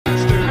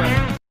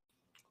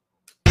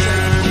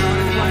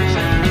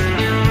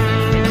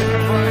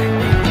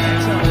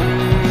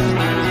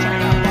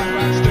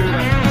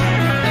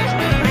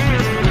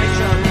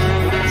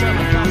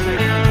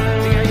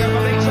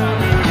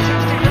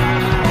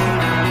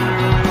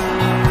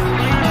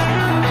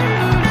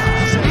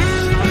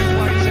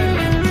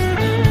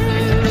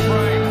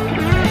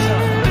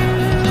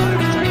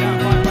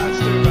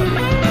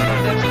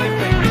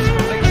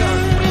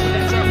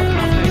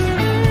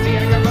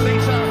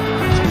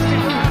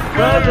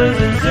brothers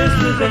and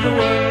sisters of the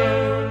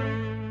world.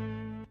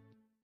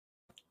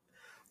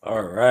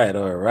 All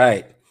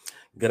right.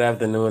 Good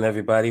afternoon,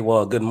 everybody.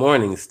 Well, good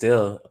morning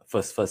still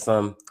for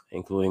some,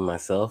 including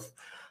myself.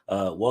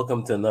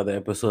 Welcome to another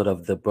episode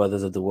of the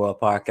Brothers of the World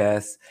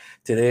podcast.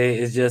 Today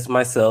is just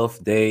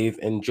myself, Dave,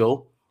 and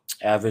Joe,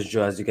 Average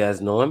Joe, as you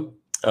guys know him.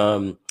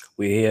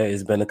 We're here.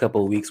 It's been a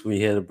couple of weeks. We're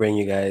here to bring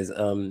you guys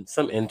some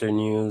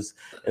news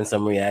and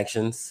some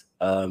reactions.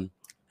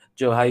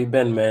 Joe, how you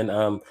been,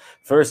 man?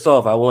 First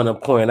off, I want to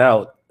point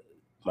out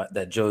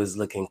that Joe is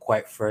looking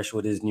quite fresh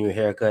with his new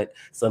haircut.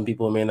 Some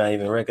people may not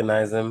even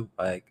recognize him.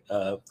 How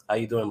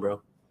you doing,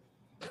 bro?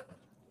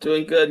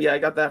 Doing good. Yeah, I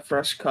got that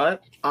fresh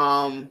cut.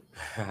 Yeah,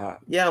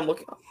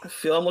 I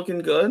feel I'm looking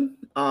good.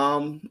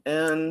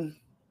 And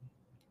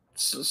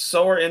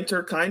so are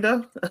Inter,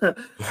 kinda. We'll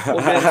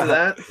get into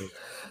that.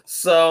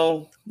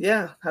 So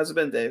yeah, how's it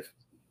been, Dave?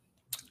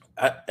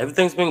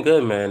 Everything's been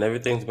good, man.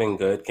 Everything's been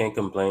good. Can't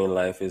complain.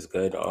 Life is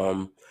good.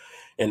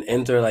 And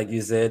Inter, like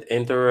you said,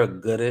 Inter are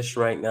goodish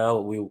right now.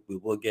 We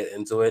will get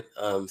into it.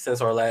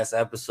 Since our last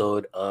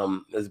episode,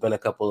 there's been a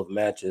couple of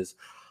matches.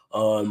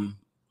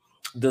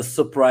 The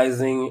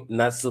surprising,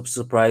 not so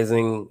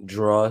surprising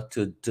draw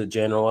to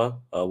Genoa,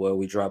 where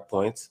we dropped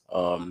points.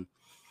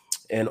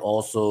 And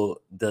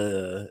also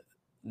the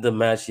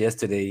match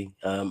yesterday.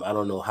 I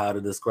don't know how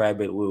to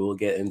describe it. We will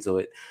get into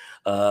it.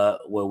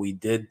 Where we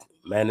did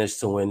manage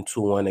to win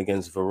 2-1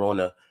 against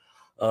Verona.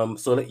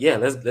 Yeah,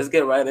 let's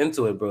get right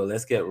into it, bro.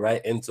 Let's get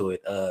right into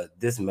it.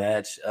 This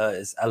match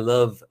is I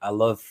love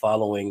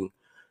following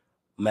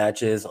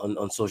matches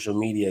on social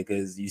media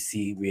because you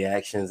see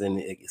reactions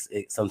and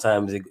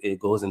sometimes it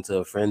goes into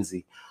a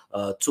frenzy.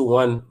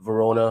 2-1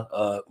 Verona.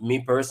 Me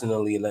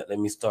personally, let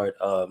me start.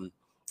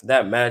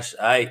 That match,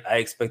 I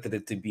expected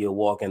it to be a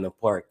walk in the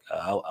park.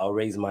 I'll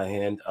raise my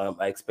hand.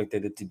 I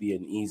expected it to be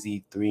an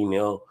easy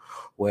 3-0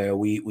 where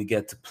we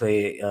get to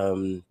play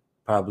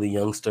probably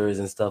youngsters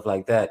and stuff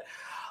like that.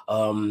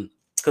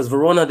 Because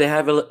Verona, they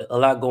have a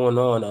lot going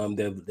on.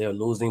 They're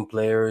losing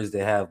players. They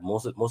have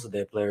most of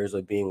their players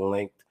are being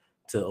linked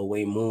to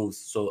away moves.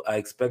 So I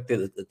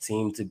expected the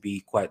team to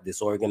be quite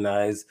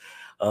disorganized,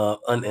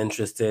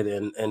 uninterested,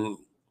 and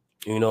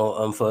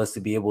for us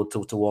to be able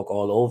to walk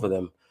all over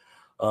them.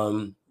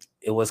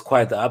 It was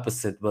quite the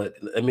opposite. But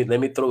let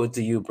me throw it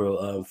to you,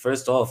 bro.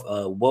 First off,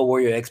 what were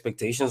your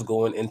expectations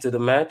going into the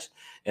match?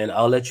 And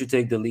I'll let you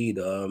take the lead.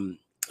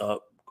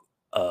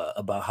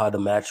 About how the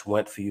match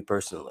went for you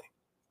personally.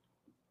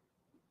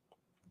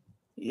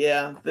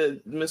 Yeah,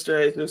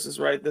 Mr. Jesus is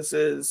right. This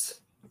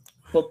is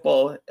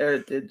football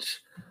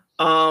heritage.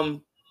 I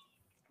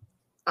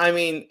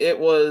mean, it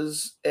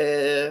was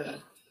it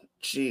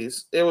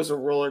was a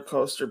roller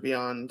coaster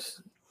beyond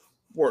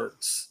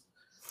words.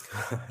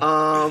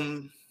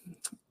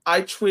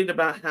 I tweeted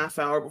about half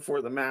hour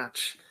before the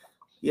match.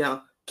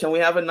 Can we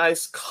have a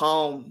nice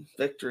calm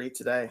victory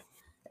today?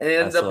 And it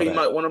ended up being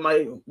one of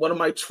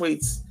my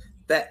tweets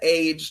that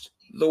aged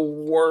the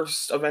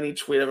worst of any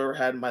tweet I've ever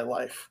had in my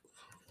life.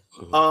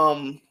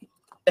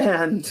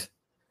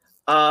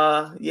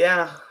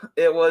 Yeah,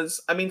 it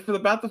was, I mean, for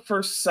about the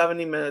first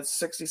 70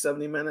 minutes,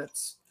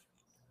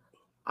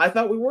 I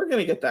thought we were going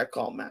to get that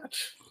call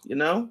match.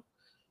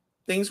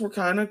 Things were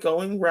kind of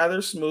going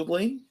rather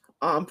smoothly.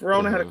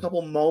 Verona had a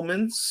couple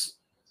moments,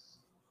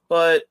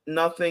 but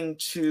nothing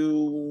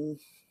too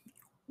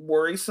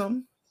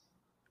worrisome.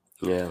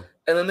 Yeah.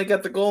 And then they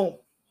get the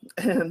goal.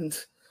 And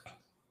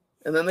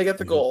then they get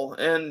the goal.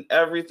 And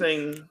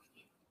everything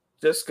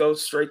just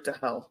goes straight to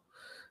hell.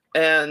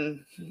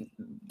 And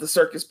the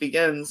circus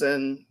begins.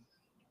 And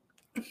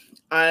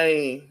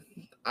I'm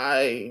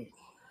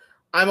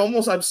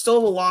still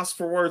at a loss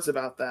for words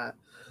about that.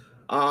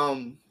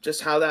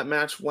 Just how that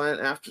match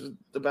went after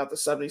about the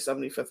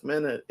 75th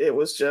minute. It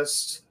was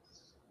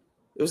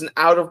an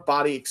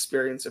out-of-body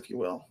experience, if you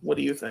will. What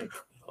do you think?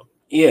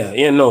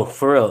 Yeah, no,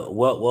 for real.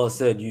 Well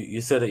said.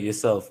 You said it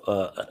yourself.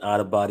 An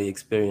out-of-body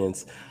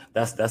experience.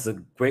 That's a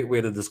great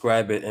way to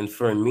describe it. And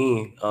for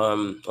me,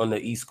 on the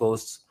East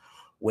Coast,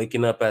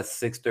 waking up at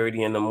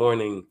 6:30 in the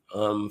morning,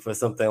 for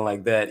something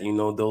like that,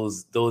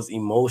 those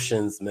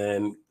emotions,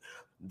 man.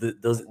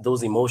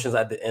 Those emotions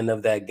at the end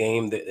of that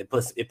game, that it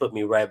put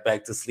me right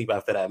back to sleep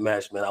after that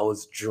match, man. I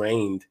was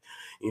drained,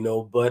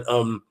 but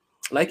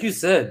like you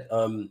said,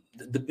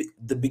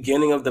 the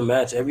beginning of the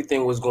match,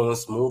 everything was going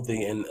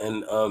smoothly and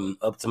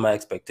up to my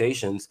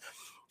expectations.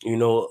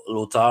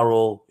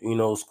 Lautaro,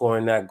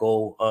 scoring that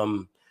goal,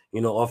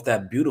 off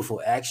that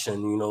beautiful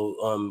action,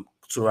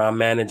 Thuram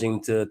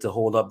managing to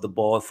hold up the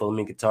ball for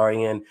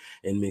Mkhitaryan,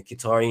 and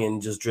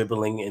Mkhitaryan just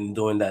dribbling and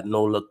doing that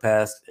no look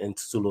pass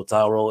into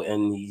Lautaro,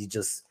 and he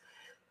just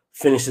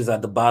finishes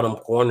at the bottom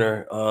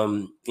corner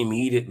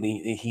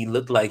immediately. He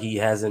looked like he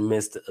hasn't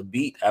missed a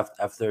beat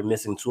after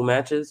missing 2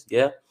 matches.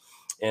 Yeah.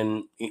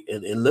 And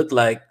it looked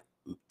like,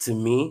 to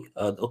me,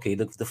 okay,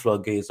 the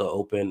floodgates are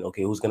open.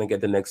 Okay, who's going to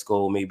get the next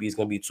goal? Maybe it's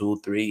going to be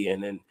 2-3,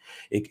 and then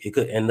it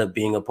could end up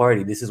being a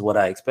party. This is what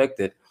I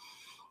expected.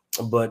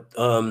 But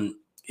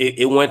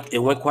it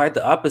went quite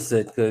the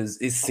opposite, because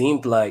it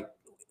seemed like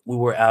we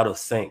were out of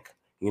sync.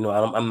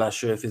 I'm not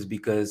sure if it's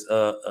because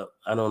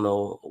I don't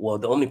know. Well,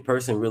 the only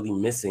person really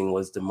missing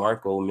was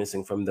DeMarco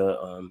missing from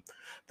the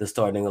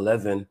starting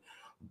 11,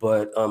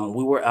 but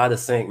we were out of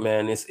sync,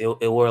 man.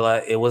 It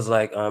was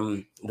like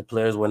the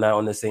players were not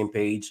on the same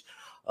page.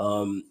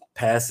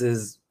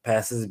 Passes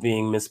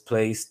being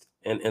misplaced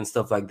and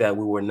stuff like that.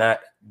 We were not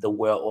the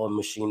well-oiled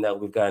machine that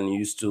we've gotten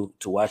used to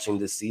watching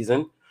this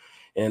season.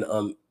 And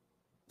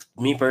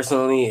me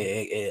personally,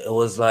 it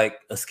was like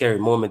a scary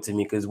moment to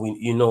me because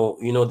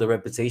the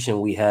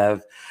reputation we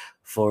have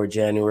for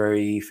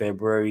January,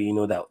 February,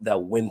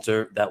 that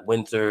winter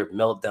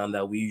meltdown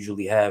that we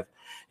usually have,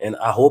 and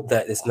I hope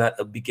that it's not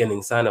a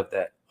beginning sign of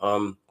that.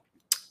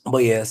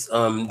 But yes,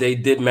 they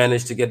did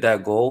manage to get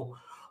that goal,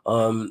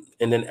 and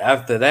then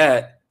after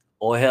that,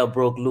 all hell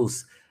broke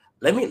loose.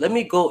 Let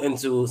me go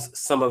into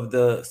some of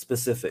the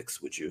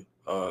specifics with you.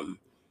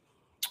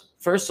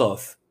 First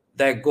off,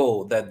 that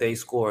goal that they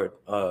scored,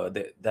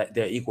 that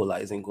their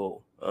equalizing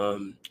goal,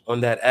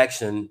 on that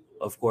action,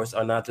 of course,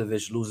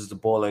 Arnautovic loses the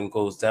ball and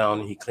goes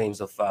down. He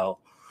claims a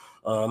foul.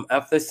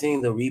 After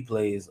seeing the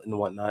replays and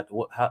whatnot,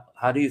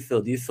 how do you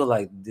feel? Do you feel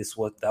like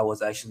that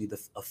was actually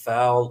a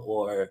foul,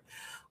 or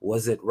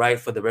was it right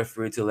for the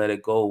referee to let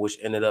it go, which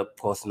ended up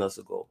costing us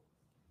a goal?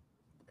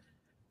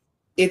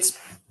 It's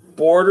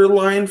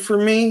borderline for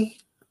me.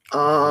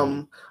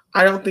 I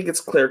don't think it's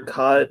clear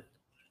cut.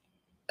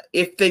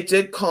 If they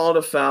did call it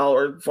a foul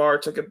or VAR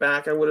took it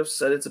back, I would have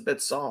said it's a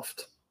bit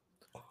soft.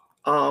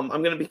 I'm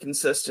going to be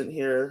consistent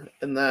here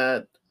in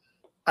that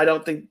I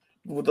don't think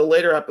with the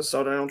later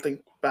episode, I don't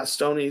think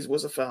Bastoni's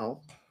was a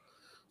foul.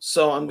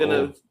 So I'm going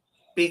to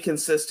be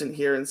consistent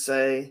here and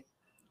say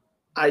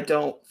I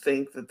don't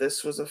think that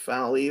this was a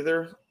foul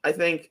either. I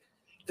think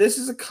this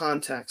is a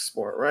contact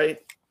sport, right?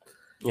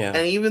 Yeah.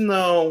 And even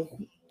though,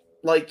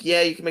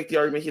 you can make the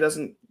argument he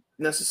doesn't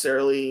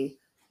necessarily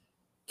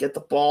get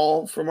the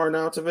ball from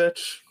Arnautovic.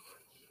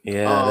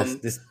 Yeah,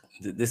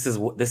 this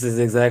is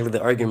exactly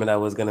the argument I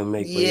was gonna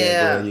make. But yeah,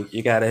 go ahead. Yeah.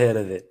 You got ahead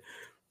of it.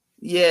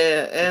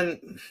 Yeah,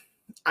 and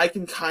I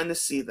can kind of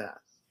see that.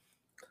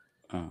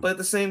 But at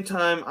the same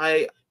time,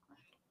 I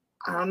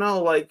don't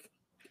know,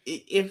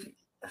 if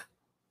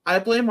I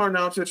blame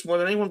Arnautovic more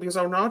than anyone because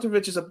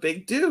Arnautovic is a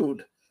big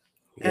dude.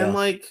 Yeah.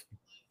 And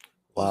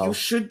Wow. you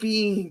should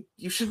be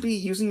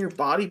using your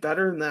body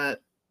better in that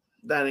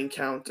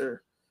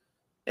encounter.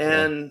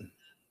 And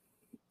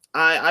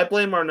I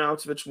blame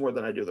Arnautovic more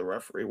than I do the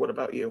referee. What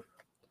about you?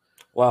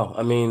 Wow,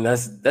 I mean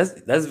that's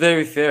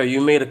very fair.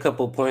 You made a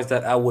couple points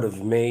that I would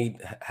have made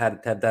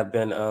had that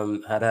been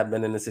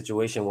in a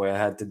situation where I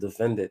had to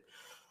defend it.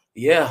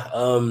 Yeah,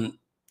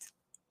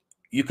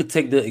 you could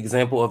take the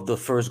example of the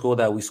first goal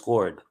that we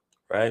scored,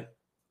 right?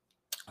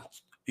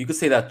 You could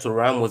say that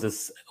Turan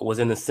was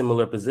in a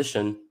similar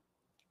position,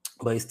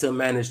 but he still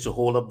managed to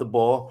hold up the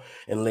ball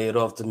and lay it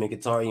off to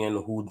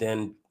Mkhitaryan, who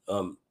then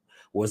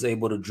was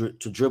able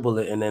to dribble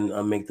it and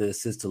then make the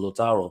assist to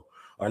Lautaro.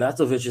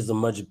 Arnautovic is a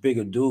much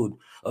bigger dude.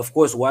 Of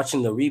course,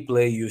 watching the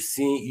replay, you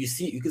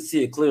can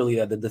see it clearly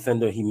that the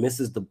defender, he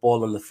misses the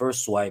ball on the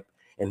first swipe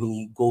and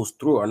he goes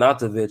through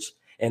Arnautovic.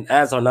 And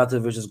as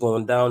Arnautovic is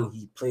going down,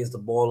 he plays the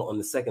ball on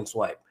the second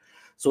swipe.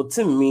 So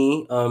to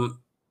me,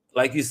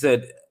 like you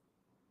said,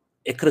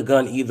 it could have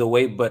gone either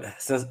way, but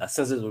since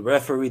the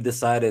referee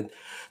decided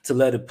to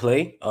let it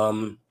play,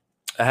 I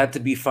had to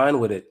be fine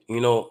with it.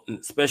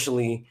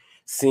 Especially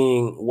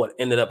seeing what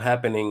ended up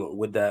happening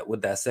with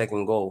that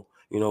second goal.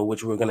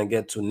 Which we're gonna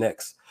get to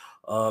next.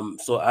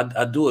 So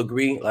I do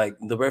agree. Like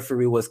the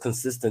referee was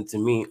consistent to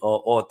me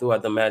all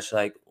throughout the match.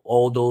 Like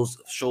all those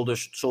shoulder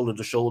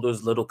to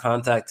shoulders, little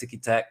contact, ticky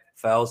tack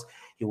fouls.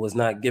 He was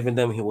not giving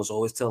them. He was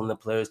always telling the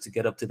players to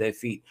get up to their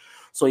feet.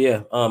 So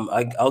yeah,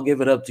 I'll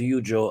give it up to you,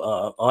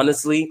 Joe.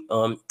 Honestly,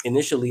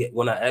 initially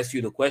when I asked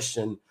you the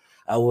question,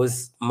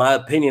 my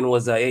opinion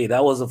was that hey,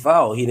 that was a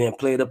foul. He didn't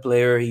play the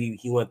player. He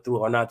went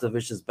through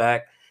Arnautovic's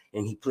back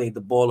and he played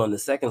the ball on the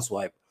second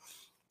swipe.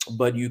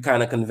 But you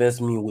kind of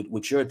convinced me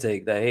with your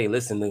take that hey,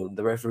 listen,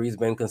 the referee's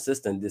been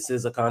consistent. This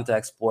is a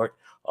contact sport.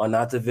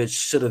 Arnautovic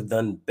should have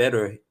done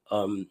better,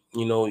 to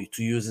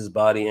use his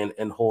body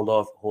and hold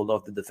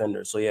off the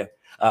defender. So yeah,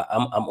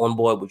 I'm on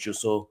board with you.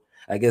 So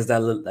I guess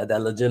that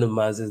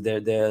legitimizes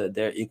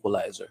their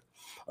equalizer,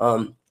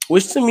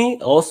 which to me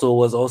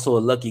was also a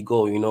lucky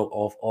goal.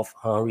 Off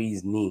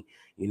Henry's knee.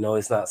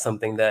 It's not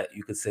something that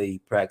you could say he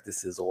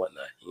practices or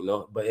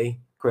whatnot. But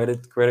hey,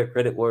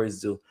 credit where it's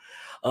due.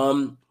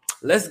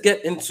 Let's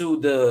get into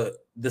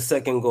the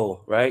second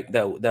goal, right?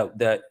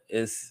 That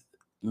is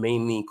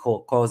mainly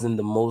causing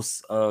the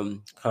most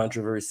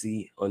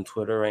controversy on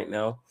Twitter right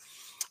now.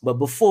 But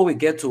before we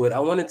get to it, I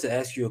wanted to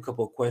ask you a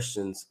couple of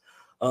questions.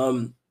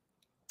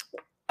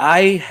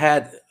 I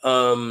had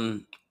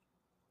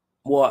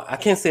well, I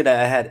can't say that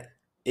I had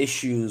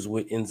issues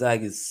with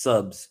Inzaghi's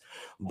subs,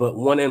 but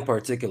one in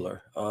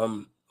particular.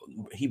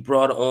 He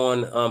brought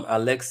on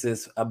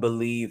Alexis, I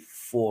believe,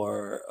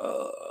 for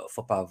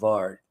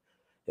Pavard,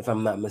 if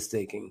I'm not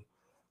mistaken.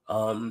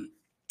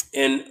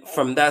 And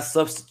from that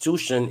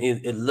substitution,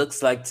 it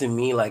looks like to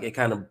me like it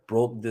kind of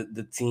broke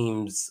the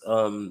team's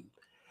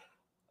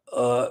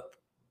uh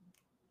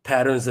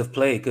patterns of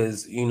play,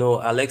 because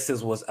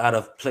Alexis was out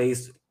of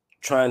place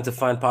trying to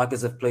find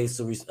pockets of place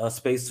to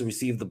space to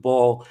receive the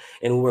ball,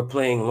 and we were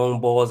playing long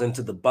balls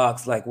into the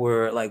box like we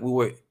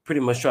were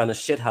pretty much trying to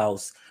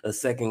shithouse a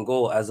second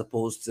goal, as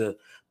opposed to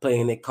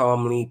playing it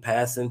calmly,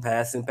 passing,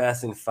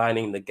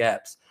 finding the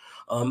gaps.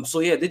 So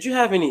yeah, did you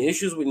have any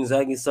issues with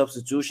Inzaghi's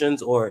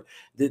substitutions, or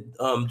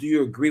do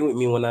you agree with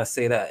me when I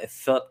say that it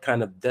felt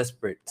kind of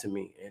desperate to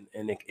me,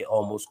 and it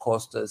almost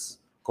cost us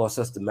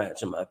the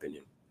match, in my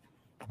opinion?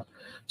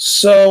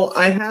 So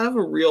I have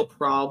a real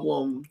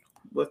problem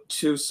with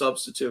two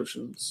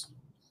substitutions.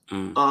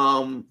 Mm.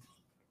 Um,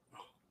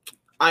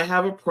 I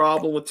have a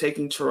problem with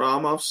taking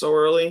Thuram off so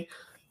early.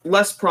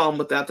 Less problem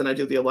with that than I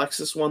do the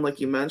Alexis one,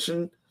 like you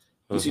mentioned,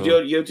 because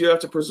you do have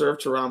to preserve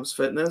Thuram's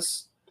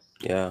fitness.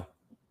 Yeah.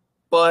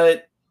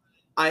 But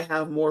I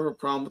have more of a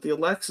problem with the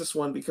Alexis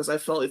one because I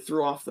felt it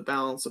threw off the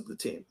balance of the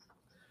team.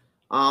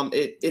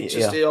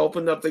 It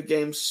opened up the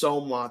game so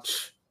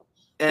much.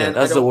 And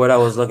that's the word I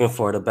was looking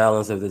for, the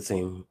balance of the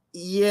team.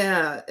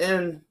 Yeah,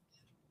 and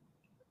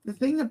the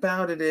thing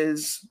about it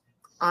is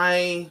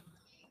I'm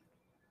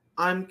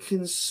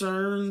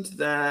concerned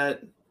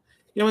that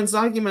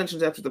Inzaghi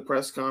mentioned after the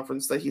press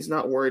conference that he's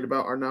not worried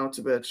about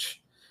Arnautovic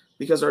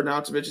because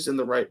Arnautovic is in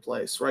the right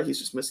place, right? He's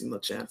just missing the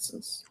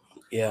chances.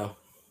 Yeah.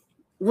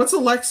 What's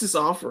Alexis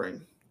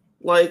offering?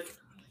 As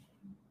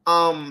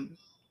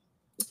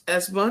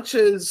much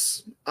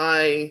as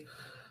I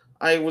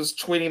was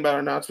tweeting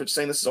about Arnautovic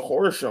saying this is a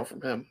horror show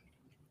from him.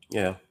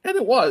 Yeah. And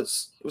it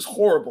was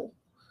horrible.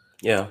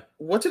 Yeah.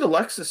 What did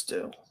Alexis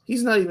do?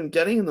 He's not even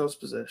getting in those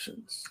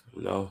positions.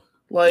 No.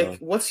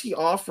 What's he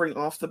offering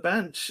off the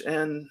bench?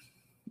 And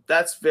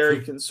that's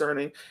very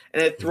concerning.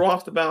 And it threw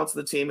off the balance of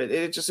the team.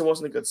 It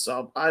wasn't a good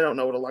sub. I don't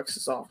know what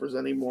Alexis offers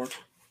anymore.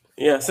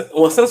 Yeah.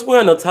 Well, since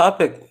we're on the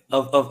topic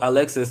of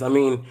Alexis, I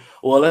mean,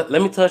 let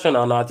me touch on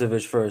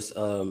Arnautovic first.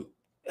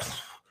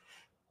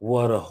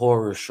 What a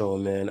horror show,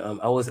 man.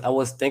 I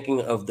was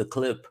thinking of the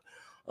clip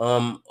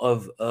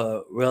of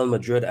Real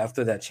Madrid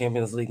after that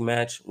Champions League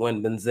match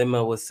when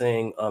Benzema was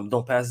saying,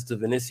 don't pass it to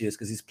Vinicius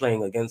because he's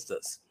playing against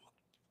us.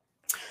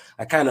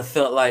 I kind of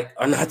felt like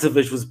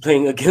Arnautovic was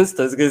playing against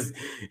us because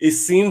it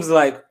seems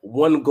like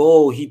one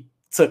goal he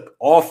took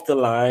off the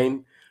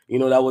line,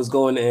 that was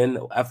going in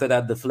after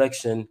that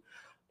deflection.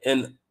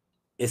 And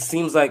it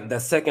seems like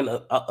that second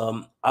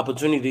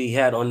opportunity he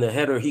had on the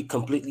header, he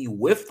completely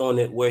whiffed on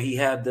it, where he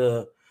had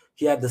the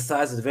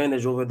size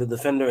advantage over the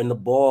defender and the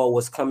ball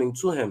was coming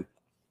to him.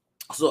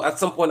 So at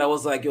some point I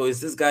was like, yo,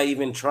 is this guy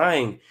even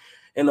trying?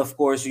 And of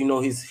course,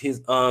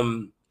 his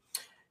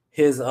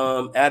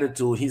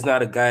attitude, he's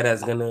not a guy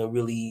that's gonna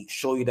really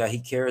show you that he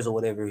cares or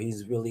whatever.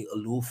 He's really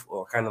aloof,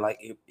 or kind of like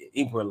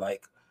Ibra.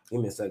 Like,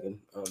 give me a second.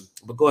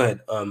 But go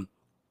ahead.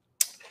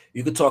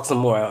 You could talk some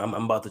more. I'm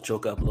about to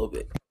choke up a little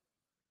bit.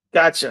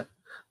 Gotcha.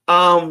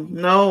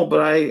 No,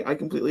 but I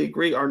completely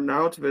agree.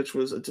 Arnautovic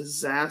was a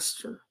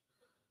disaster.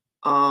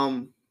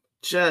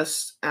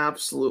 Just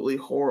absolutely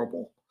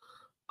horrible.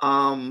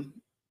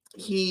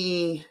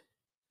 Mattia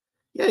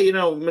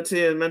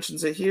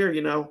mentions it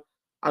here,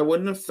 I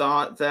wouldn't have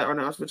thought that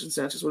Arnautovic and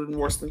Sanchez would have been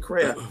worse than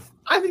Correa.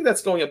 I think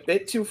that's going a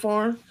bit too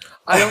far.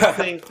 I don't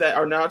think that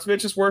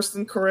Arnautovic is worse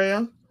than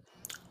Correa,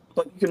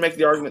 but you can make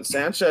the argument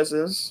Sanchez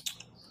is.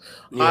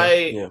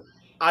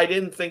 I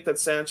didn't think that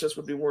Sanchez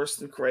would be worse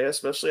than Correa,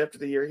 especially after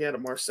the year he had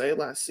at Marseille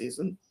last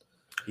season.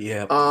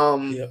 Yeah.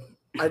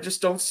 I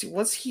just don't see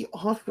what's he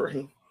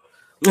offering.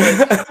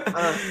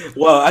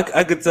 Well,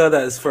 I could tell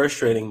that it's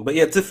frustrating. But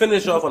yeah, to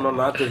finish off on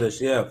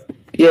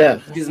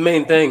Arnautovic, his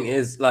main thing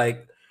is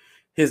like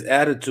his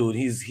attitude.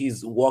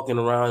 He's walking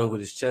around with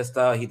his chest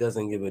out. He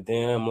doesn't give a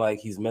damn, like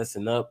he's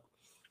messing up,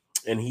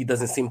 and he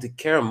doesn't seem to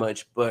care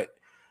much. But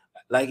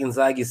like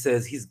Inzaghi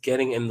says, he's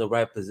getting in the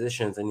right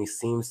positions, and he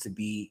seems to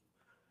be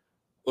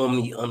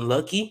only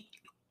unlucky.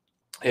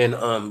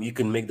 And you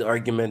can make the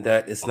argument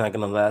that it's not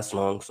gonna last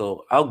long.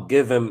 So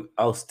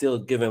I'll still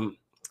give him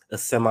a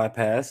semi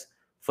pass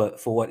for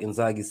what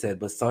Inzaghi said.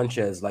 But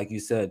Sanchez, like you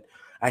said,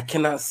 I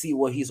cannot see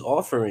what he's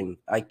offering.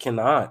 I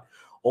cannot.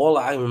 All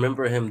I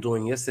remember him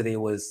doing yesterday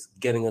was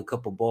getting a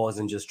couple balls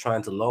and just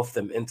trying to loft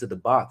them into the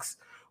box,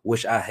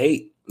 which I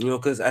hate,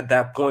 because at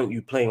that point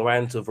you're playing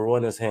right into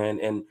Verona's hand,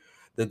 and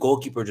the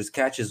goalkeeper just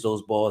catches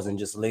those balls and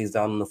just lays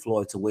down on the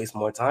floor to waste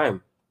more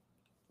time.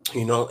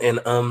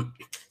 And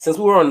since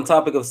we were on the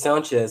topic of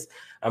Sanchez,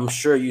 I'm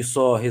sure you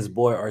saw his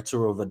boy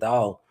Arturo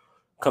Vidal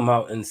come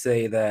out and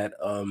say that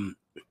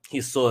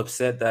he's so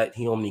upset that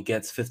he only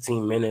gets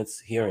 15 minutes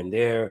here and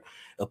there.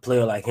 A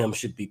player like him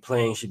should be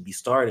playing, should be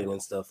starting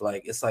and stuff.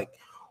 Like, it's like,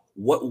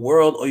 what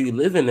world are you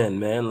living in,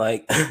 man?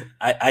 Like,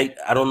 I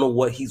don't know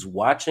what he's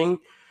watching,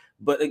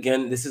 but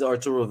again, this is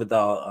Arturo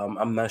Vidal.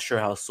 I'm not sure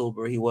how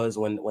sober he was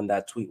when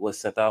that tweet was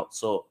sent out.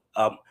 So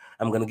I'm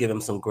gonna give him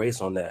some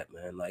grace on that,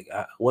 man. Like,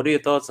 what are your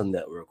thoughts on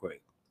that, real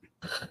quick?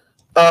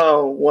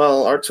 Oh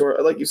well,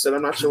 Arturo, like you said,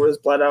 I'm not sure what his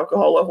blood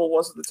alcohol level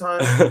was at the time,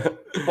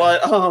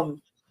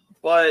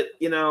 but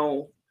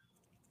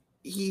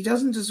he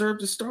doesn't deserve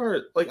to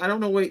start. Like, I don't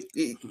know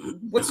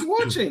what's he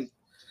watching?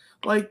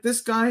 Like,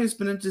 this guy has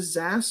been a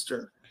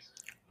disaster.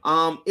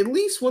 At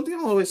least one thing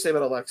I'll always say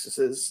about Alexis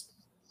is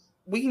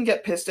we can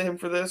get pissed at him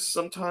for this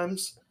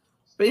sometimes,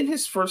 but in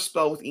his first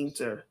spell with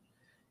Inter,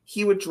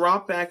 he would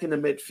drop back into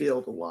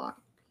midfield a lot,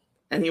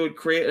 and he would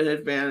create an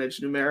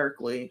advantage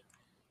numerically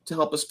to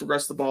help us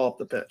progress the ball up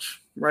the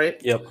pitch, right?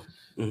 Yep.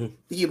 Hmm.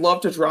 He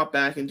loved to drop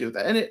back and do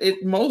that. And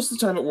it most of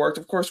the time it worked.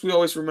 Of course, we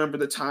always remember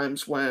the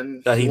times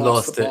when That he he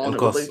lost the lost it ball and and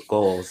it really, cost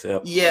goals.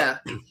 Yep. yeah.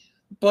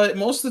 But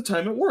most of the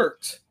time it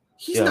worked.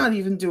 He's Yeah. not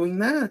even doing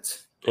that.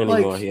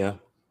 Anymore. Like, Yeah.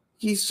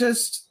 he's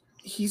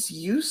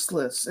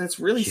useless. And it's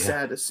really Yeah.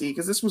 sad to see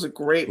because this was a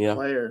great Yeah.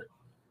 player.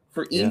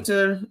 For Yeah.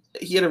 Inter,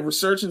 he had a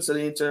resurgence at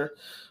Inter,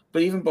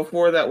 but even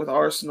before that with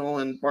Arsenal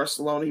and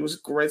Barcelona, he was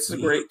great. He's a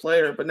great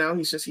player, but now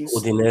he's in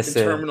Udinese.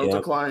 terminal Yeah.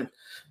 decline.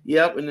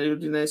 Yep, and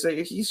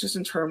Udinese, he's just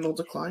in terminal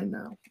decline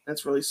now.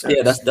 That's really sad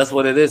Yeah, to see. that's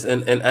what it is.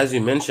 And as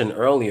you mentioned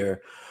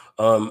earlier,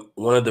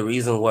 one of the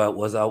reasons why I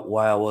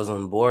was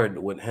on board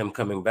with him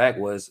coming back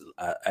was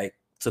I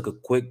took a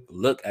quick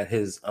look at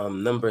his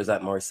numbers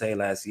at Marseille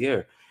last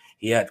year.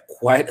 He had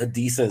quite a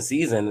decent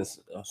season,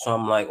 so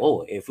I'm like,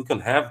 oh, if we can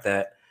have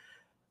that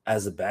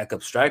as a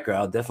backup striker,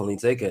 I'll definitely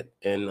take it.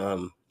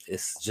 And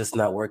it's just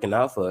not working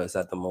out for us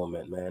at the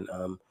moment, man.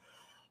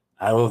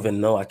 I don't even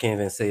know. I can't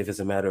even say if it's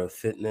a matter of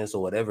fitness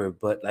or whatever.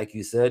 But like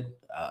you said,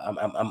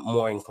 I'm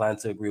more inclined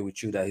to agree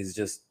with you that he's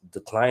just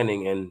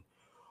declining, and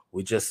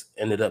we just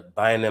ended up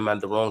buying him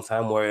at the wrong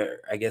time.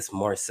 Where I guess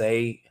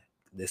Marseille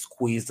they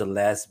squeezed the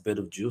last bit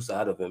of juice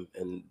out of him,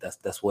 and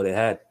that's what it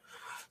had.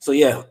 So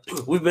yeah,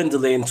 we've been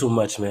delaying too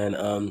much,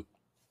 man.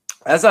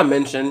 As I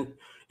mentioned,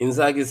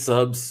 Inzaghi's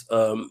subs,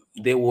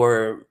 they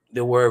were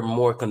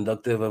more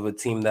conductive of a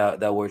team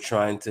that were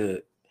trying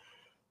to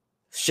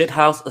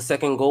shithouse a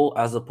second goal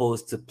as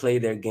opposed to play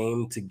their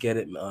game to get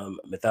it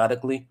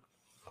methodically.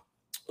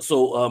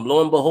 So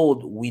lo and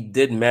behold, we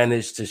did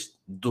manage to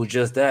do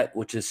just that,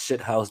 which is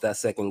shithouse that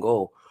second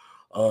goal,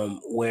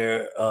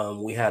 where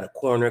we had a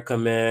corner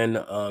come in,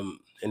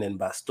 and then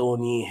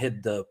Bastoni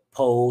hit the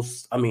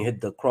post. I mean,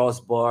 hit the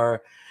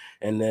crossbar,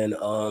 and then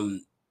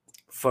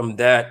from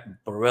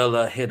that,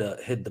 Barella hit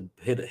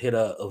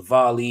a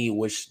volley,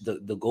 which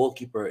the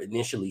goalkeeper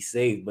initially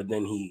saved, but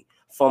then he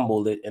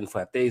fumbled it, and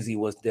Fratesi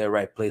was there,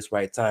 right place,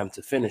 right time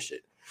to finish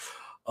it.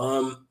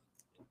 Um,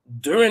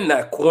 During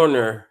that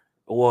corner,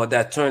 or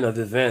that turn of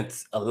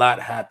events, a lot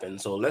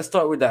happened. So let's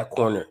start with that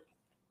corner.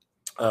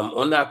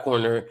 On that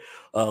corner,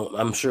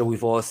 I'm sure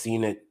we've all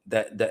seen it.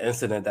 That the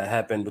incident that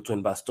happened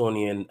between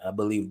Bastoni and I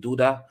believe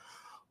Duda,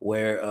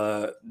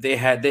 where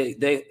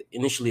they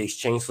initially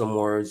exchanged some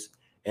words,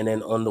 and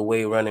then on the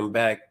way running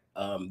back,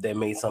 they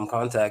made some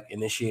contact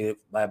initiated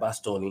by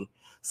Bastoni.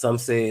 Some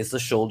say it's a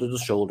shoulder to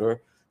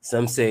shoulder.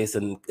 Some say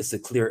it's a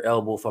clear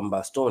elbow from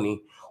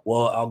Bastoni.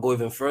 Well, I'll go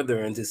even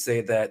further and to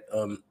say that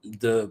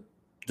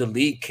the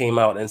league came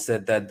out and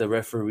said that the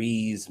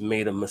referees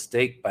made a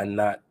mistake by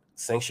not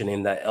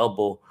sanctioning that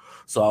elbow.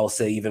 So I'll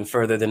say even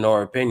further than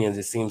our opinions,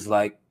 it seems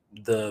like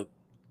the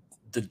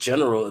the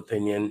general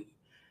opinion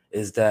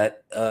is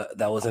that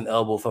that was an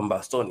elbow from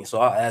Bastoni.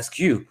 So I'll ask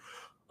you.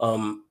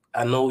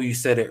 I know you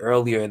said it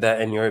earlier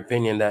that in your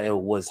opinion that it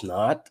was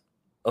not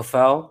a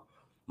foul,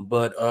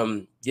 but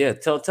yeah,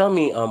 tell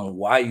me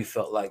why you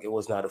felt like it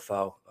was not a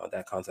foul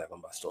that contact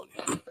on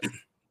Bastoni.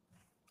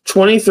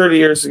 20, 30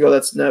 years ago,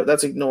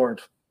 that's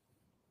ignored.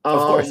 Of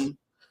course. Um,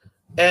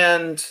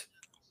 and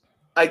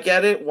I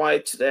get it why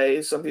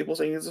today some people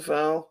think it's a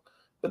foul,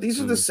 but these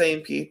are the Mm,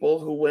 same people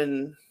who,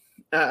 when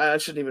I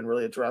shouldn't even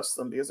really address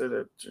them because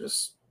they're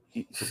just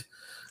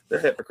they're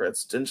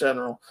hypocrites in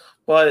general.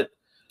 But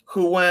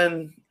who,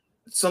 when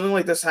something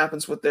like this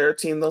happens with their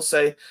team, they'll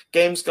say,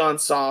 "Game's gone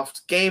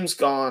soft, game's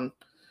gone,"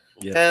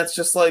 yeah. and it's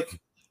just like,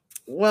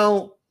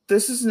 well,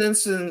 this is an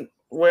incident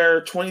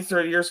where 20,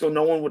 30 years ago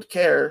no one would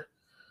care.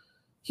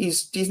 He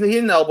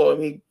didn't elbow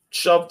him, he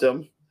shoved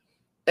him,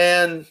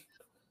 and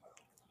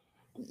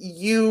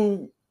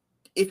you,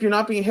 if you're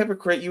not being a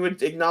hypocrite, you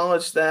would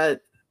acknowledge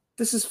that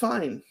this is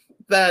fine.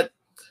 That,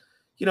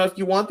 if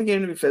you want the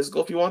game to be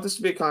physical, if you want this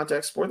to be a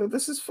contact sport, that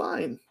this is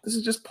fine. This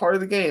is just part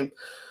of the game.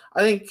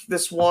 I think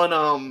this one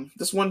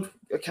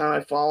account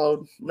I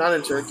followed, not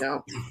Inter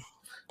account,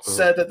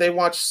 said that they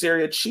watch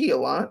Serie Chi a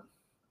lot.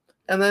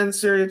 And then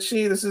Serie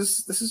Chi, this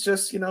is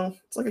just,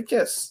 it's like a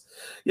kiss.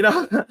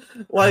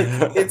 Like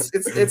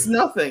it's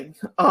nothing.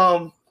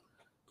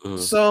 Mm.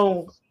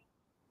 So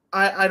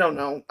I don't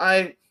know.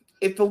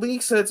 If the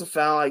league said it's a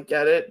foul, I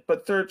get it.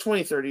 But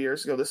 20, 30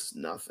 years ago, this is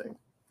nothing.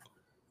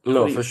 What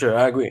No, do you for think? sure.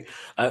 I agree.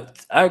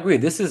 I agree.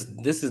 This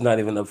is not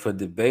even up for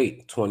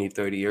debate 20,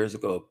 30 years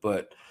ago,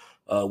 but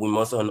we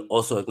must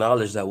also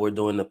acknowledge that we're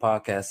doing the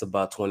podcast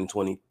about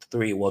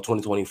 2023, well,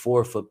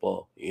 2024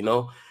 football,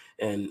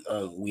 and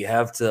we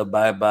have to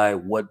abide by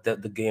what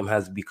the game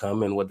has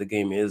become and what the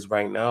game is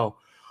right now.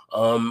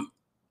 Um,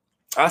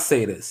 I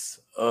say this.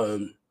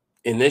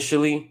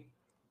 Initially,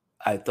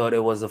 I thought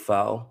it was a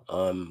foul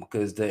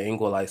because the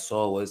angle I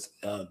saw was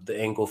the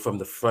angle from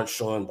the front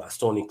showing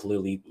Bastoni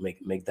clearly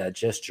make that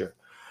gesture.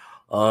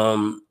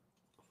 Um,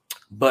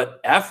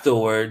 But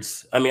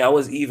afterwards, I mean, I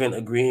was even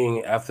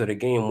agreeing after the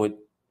game with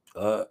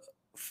uh,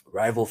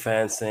 rival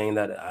fans saying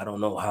that I don't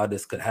know how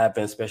this could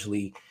happen,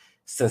 especially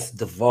since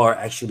the VAR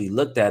actually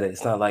looked at it.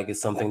 It's not like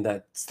it's something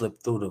that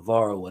slipped through the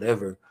VAR or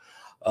whatever.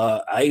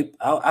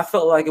 I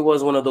felt like it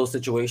was one of those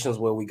situations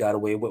where we got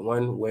away with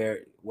one,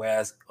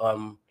 whereas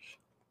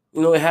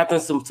it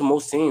happens to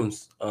most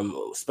teams,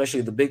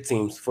 especially the big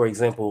teams. For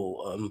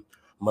example,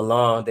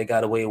 Milan, they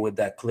got away with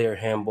that clear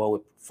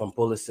handball from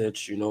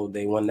Pulisic.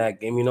 They won that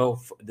game.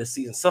 This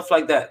season, stuff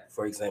like that.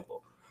 For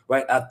example,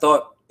 right? I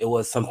thought it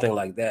was something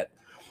like that,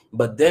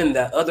 but then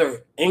that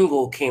other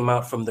angle came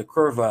out from the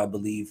curva, I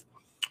believe,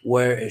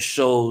 where it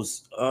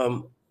shows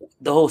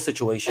the whole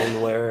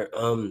situation where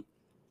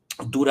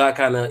Duda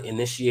kind of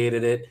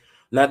initiated it.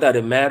 Not that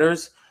it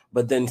matters,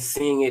 but then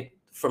seeing it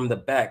from the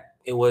back,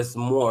 it was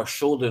more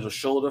shoulder to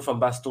shoulder from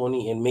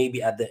Bastoni, and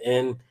maybe at the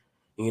end,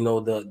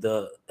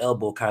 the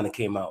elbow kind of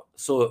came out.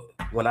 So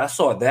when I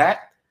saw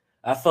that,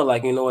 I felt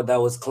like what,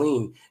 that was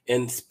clean,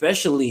 and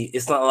especially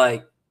it's not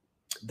like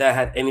that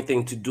had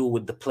anything to do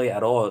with the play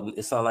at all.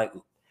 It's not like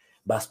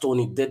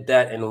Bastoni did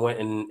that and went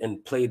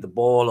and played the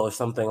ball or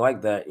something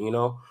like that.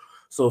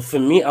 So for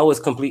me, I was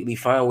completely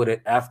fine with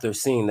it after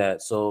seeing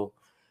that. So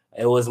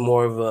it was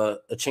more of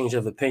a change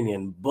of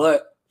opinion.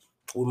 But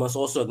we must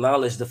also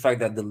acknowledge the fact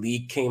that the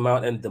league came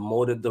out and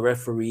demoted the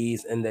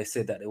referees, and they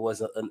said that it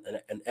was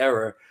an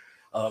error,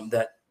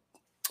 that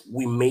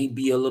we may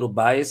be a little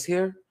biased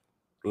here.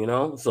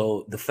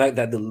 So the fact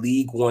that the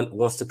league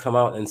wants to come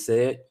out and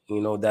say it,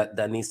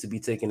 that needs to be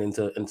taken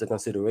into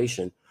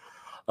consideration.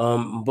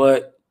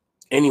 But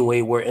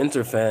anyway, we're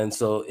Inter fans,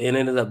 so it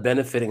ended up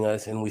benefiting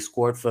us, and we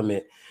scored from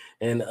it.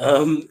 And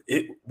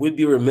it would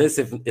be remiss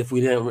if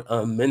we didn't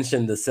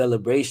mention the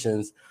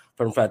celebrations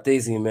from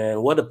Fratesi,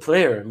 man. What a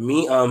player!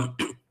 Me,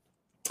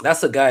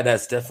 that's a guy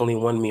that's definitely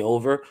won me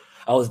over.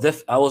 I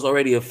was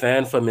already a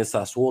fan from his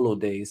Sassuolo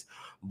days,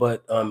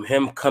 but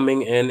him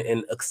coming in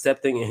and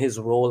accepting his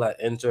role at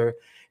Inter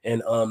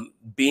and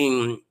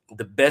being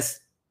the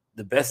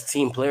best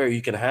team player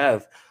you can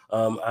have.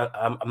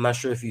 I'm not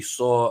sure if you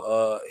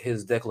saw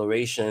his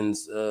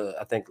declarations.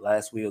 I think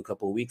last week, a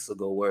couple of weeks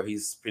ago, where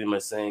he's pretty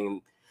much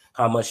saying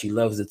how much he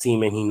loves the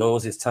team and he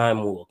knows his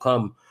time will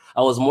come.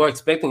 I was more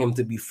expecting him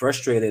to be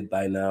frustrated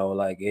by now,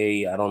 like,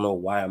 hey, I don't know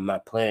why I'm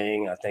not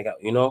playing. I think,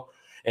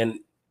 and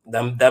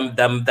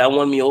that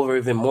won me over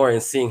even more.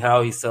 And seeing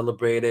how he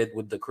celebrated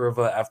with the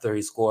curva after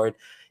he scored,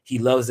 he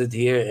loves it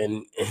here,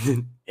 and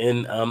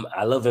and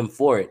I love him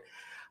for it.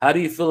 How do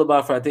you feel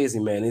about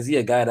Fratesi, man? Is he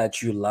a guy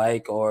that you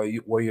like, or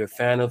were you a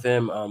fan of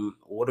him?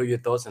 What are your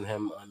thoughts on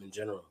him in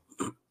general?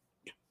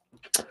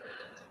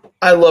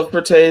 I love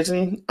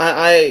Bertazzi.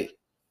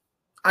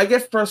 I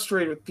get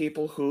frustrated with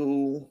people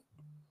who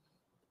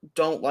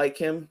don't like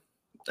him.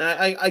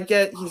 I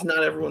get he's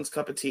not everyone's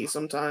cup of tea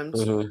sometimes.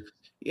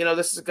 Mm-hmm.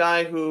 This is a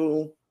guy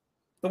who,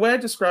 the way I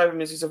describe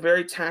him is he's a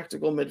very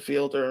tactical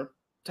midfielder,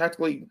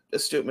 tactically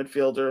astute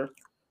midfielder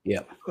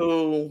Yeah.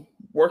 who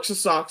works his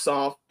socks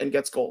off and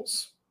gets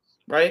goals,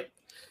 right?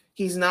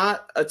 He's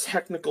not a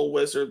technical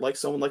wizard like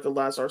someone like a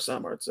Lazar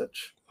Samardzic,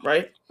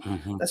 right?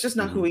 Mm-hmm. That's just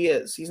not who he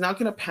is. He's not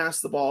going to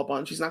pass the ball a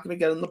bunch. He's not going to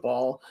get in the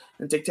ball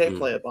and dictate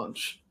play a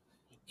bunch.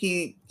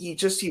 He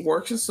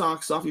works his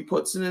socks off. He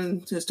puts it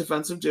in his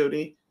defensive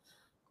duty,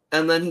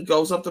 and then he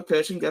goes up the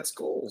pitch and gets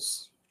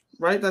goals,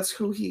 right? That's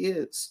who he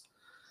is.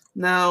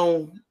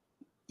 Now,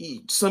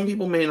 some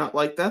people may not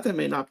like that. That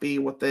may not be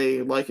what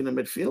they like in a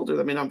midfielder.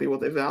 That may not be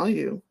what they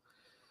value.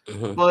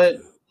 Mm-hmm.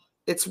 But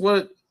it's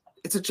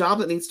a job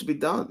that needs to be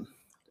done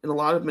in a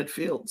lot of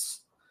midfields.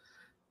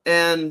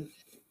 And,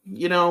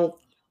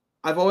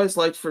 I've always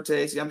liked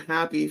Fratesi. I'm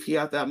happy if he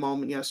had that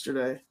moment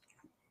yesterday.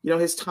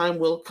 His time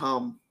will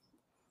come.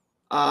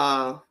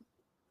 I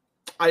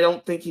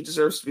don't think he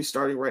deserves to be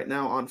starting right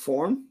now on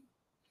form.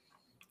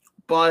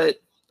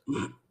 But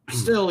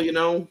still,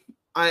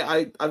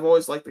 I've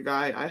always liked the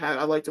guy.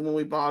 I liked him when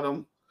we bought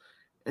him,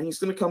 and he's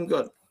going to come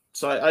good.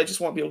 So I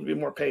just want people to be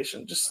more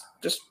patient. Just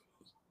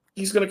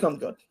he's going to come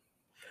good.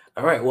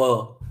 All right.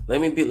 Well,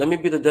 let me be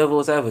the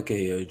devil's advocate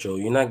here, Joe.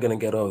 You're not gonna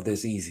get off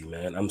this easy,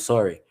 man. I'm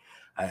sorry.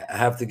 I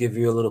have to give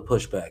you a little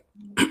pushback.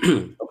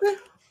 Okay.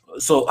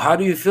 So, how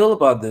do you feel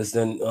about this?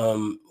 Then,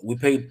 we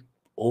paid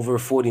over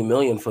 40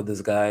 million for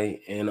this guy,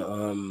 and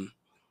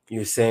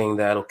you're saying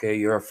that okay,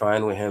 you're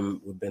fine with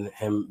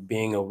him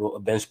being a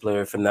bench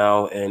player for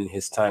now, and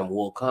his time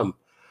will come.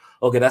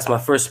 Okay, that's my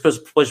first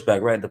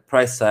pushback, right? The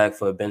price tag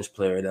for a bench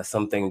player. That's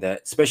something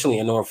that, especially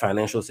in our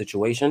financial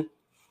situation.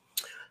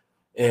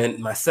 And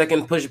my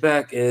second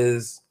pushback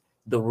is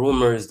the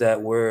rumors that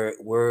we're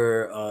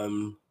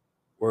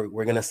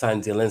gonna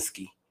sign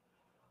Zelensky.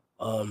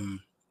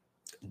 Um,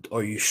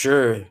 are you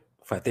sure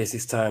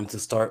Fatesi's time to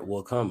start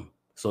will come?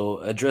 So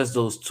address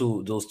those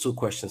two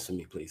questions for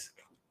me, please.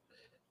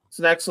 It's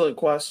an excellent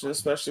question,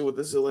 especially with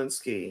the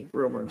Zelensky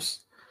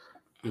rumors.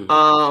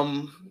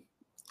 Mhm.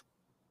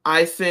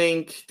 I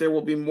think there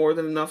will be more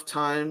than enough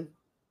time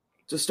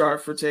to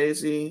start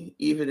Fratesi,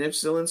 even if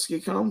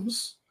Zelensky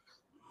comes.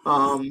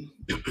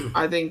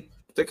 I think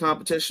the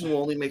competition will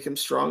only make him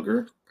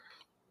stronger.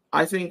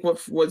 I think what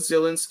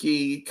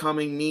Zielinski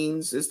coming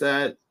means is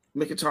that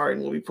Mkhitaryan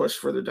will be pushed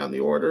further down the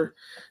order.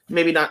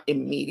 Maybe not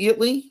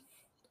immediately,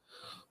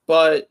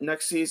 but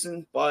next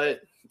season,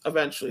 but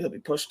eventually he'll be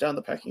pushed down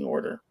the pecking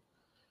order.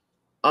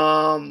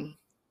 Um,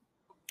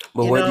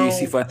 But you where do you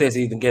see know, Fatez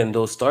even getting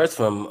those starts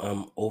from?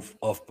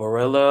 Off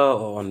Barella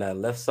or on that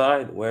left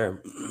side?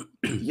 Where?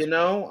 you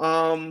know,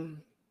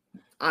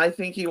 I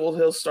think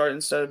he'll start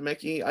instead of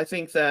Mickey. I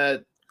think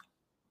that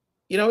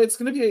it's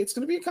gonna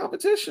be a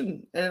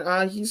competition,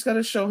 and he's got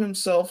to show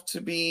himself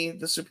to be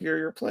the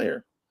superior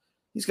player.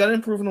 He's got to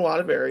improve in a lot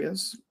of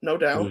areas, no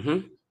doubt.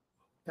 Mm-hmm.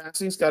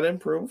 Passing's got to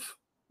improve,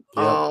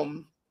 Yep.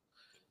 um,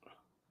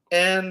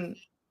 and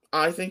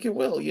I think it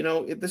will.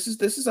 This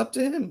is up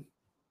to him.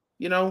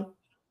 You know,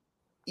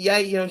 yeah.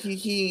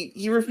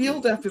 He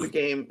revealed after the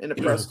game in a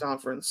press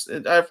conference.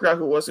 And I forgot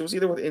who it was. It was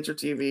either with Inter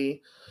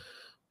TV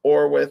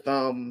or with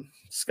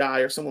Sky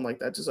or someone like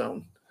that,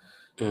 DAZN.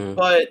 Mm,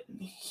 But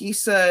he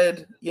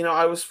said,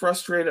 I was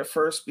frustrated at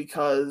first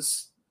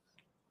because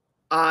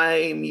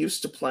I'm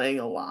used to playing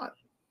a lot,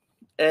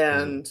 mm,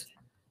 and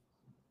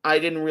I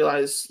didn't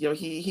realize,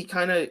 he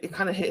kind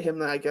of hit him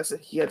that I guess that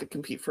he had to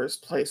compete for his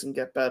place and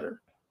get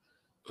better.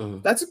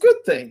 mm. That's a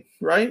good thing,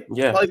 right?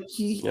 Yeah. Like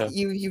Yeah.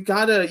 you The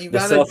gotta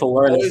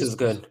self-awareness always. is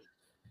good.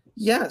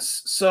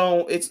 Yes.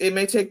 So it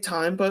may take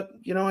time, but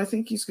I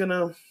think it's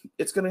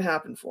gonna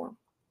happen for him.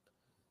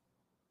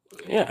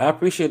 Yeah, I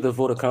appreciate the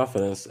vote of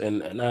confidence,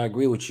 and I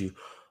agree with you.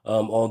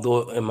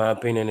 Although, in my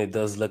opinion, it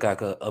does look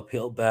like a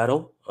uphill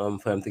battle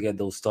for him to get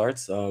those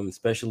starts,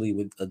 especially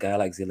with a guy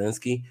like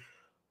Zelensky,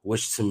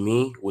 which to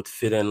me would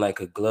fit in like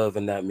a glove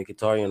in that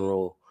Mkhitaryan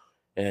role.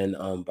 And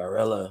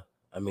Barella,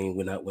 I mean,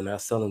 we're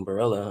not selling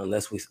Barella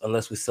unless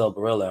we sell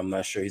Barella. I'm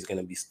not sure he's going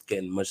to be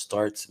getting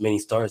many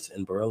starts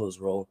in Barella's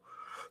role.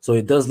 So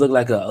it does look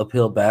like a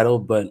uphill battle,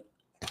 but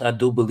I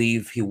do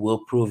believe he will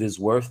prove his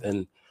worth,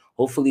 and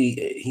hopefully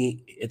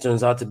it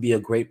turns out to be a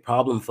great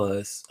problem for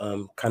us.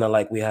 Kind of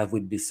like we have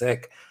with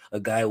Bisek, a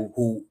guy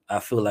who I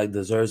feel like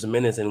deserves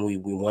minutes, and we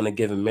want to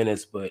give him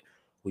minutes, but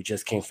we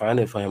just can't find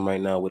it for him right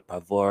now with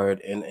Pavard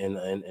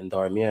and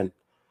Darmian,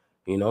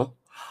 you know.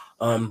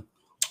 Um,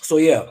 so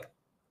yeah,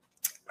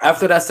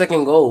 after that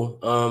second goal,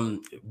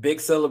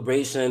 big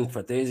celebration.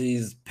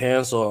 Fratezi's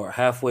pants are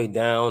halfway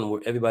down,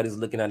 where everybody's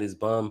looking at his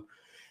bum,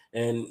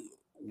 and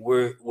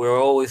we're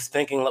always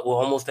thinking like we're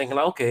almost thinking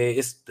like, okay,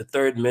 it's the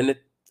third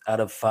minute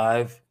out of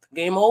five,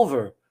 game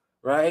over,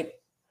 right?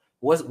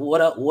 What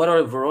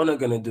are Verona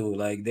gonna do?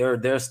 Like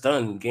they're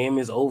stunned. Game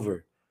is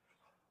over.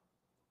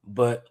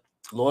 But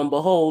lo and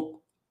behold,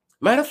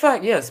 matter of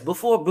fact, yes.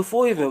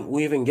 Before even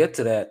we even get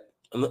to that,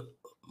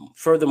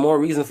 furthermore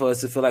reason for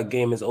us to feel like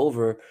game is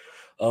over.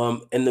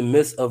 In the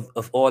midst of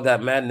all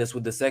that madness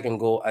with the second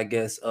goal, I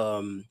guess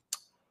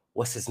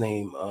what's his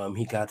name?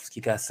 He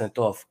got sent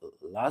off.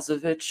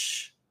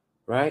 Lazovic,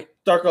 right?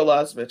 Darko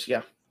Lazovic,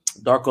 yeah.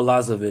 Darko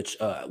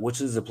Lazovic,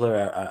 which is a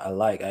player I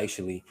like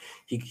actually.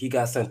 He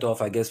got sent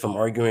off, I guess, from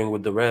arguing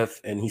with the ref,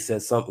 and he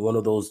said one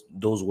of those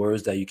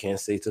words that you can't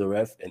say to the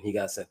ref, and he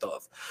got sent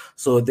off.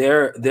 So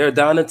they're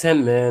down to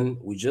 10 men.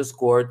 We just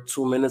scored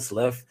 2 minutes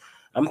left.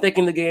 I'm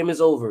thinking the game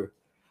is over,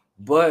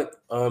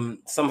 but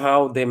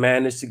somehow they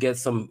managed to get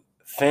some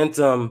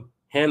phantom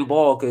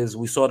handball because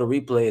we saw the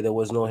replay. There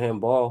was no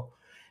handball,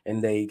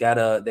 and they got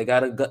a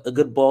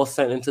good ball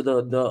sent into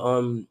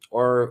the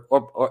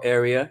or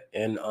area,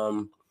 and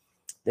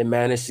they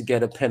managed to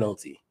get a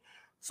penalty.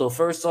 So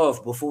first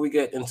off, before we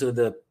get into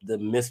the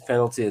missed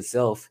penalty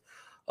itself,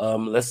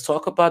 let's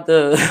talk about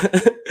the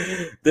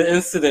the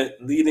incident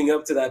leading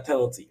up to that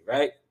penalty,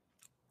 right?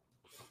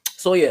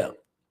 So yeah,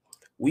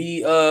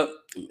 we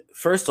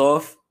first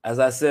off, as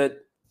I said,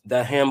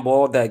 that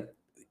handball that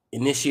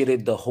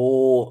initiated the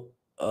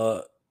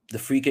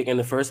free kick in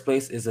the first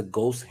place is a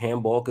ghost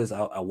handball because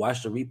I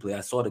watched the replay.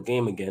 I saw the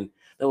game again.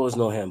 There was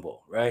no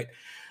handball, right?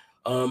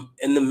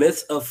 In the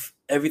midst of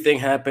everything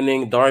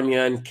happening,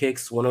 Darmian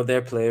kicks one of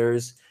their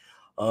players.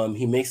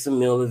 He makes a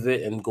meal of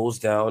it and goes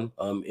down.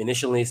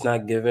 Initially, it's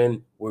not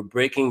given. We're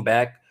breaking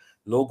back.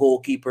 No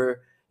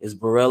goalkeeper. Is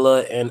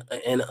Barella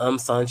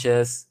and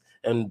Sanchez.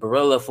 And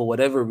Barella, for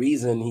whatever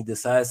reason, he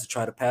decides to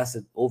try to pass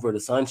it over to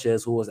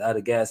Sanchez, who was out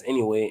of gas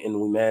anyway,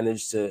 and we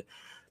managed to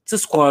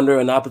squander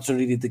an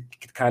opportunity to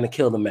kind of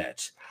kill the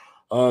match.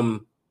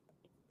 Um,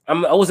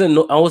 I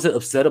wasn't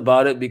upset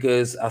about it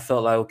because I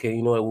felt like, okay,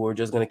 you know what, we're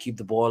just gonna keep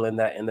the ball in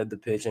that end of the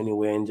pitch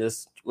anyway and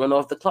just run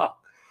off the clock.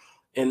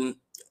 And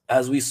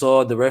as we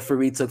saw, the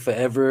referee took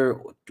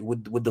forever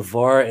with the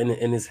VAR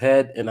in his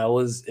head, and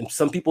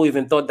some people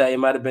even thought that it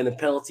might have been a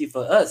penalty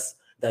for us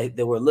that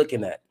they were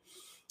looking at.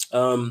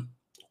 Um,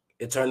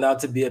 it turned out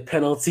to be a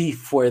penalty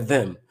for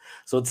them.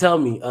 So tell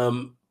me,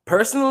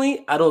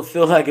 personally, I don't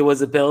feel like it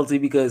was a penalty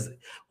because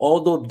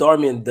although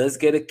Darmian does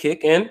get a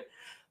kick in,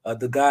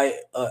 the guy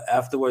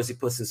afterwards he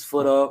puts his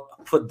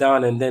foot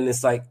down, and then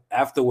it's like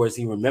afterwards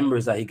he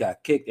remembers that he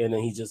got kicked, and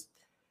then he just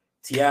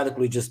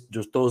theatrically just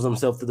throws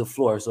himself to the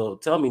floor. So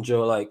tell me,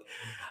 Joe, like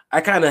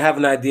I kind of have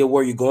an idea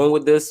where you're going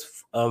with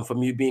this, from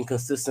you being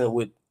consistent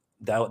with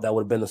that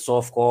would have been a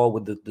soft call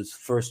with the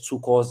first two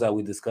calls that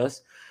we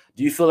discussed.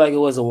 Do you feel like it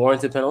was a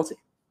warranted penalty?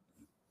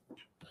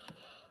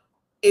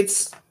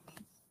 It's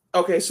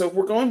okay. So if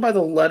we're going by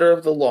the letter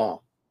of the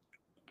law,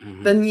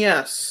 then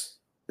yes,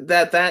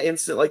 that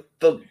instant, like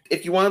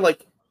if you want to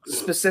like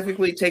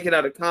specifically take it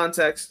out of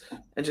context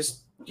and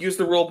just use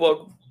the rule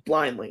book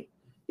blindly,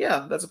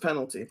 yeah, that's a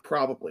penalty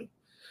probably.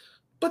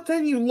 But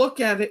then you look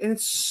at it and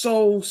it's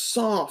so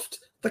soft.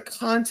 The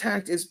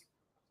contact is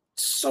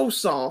so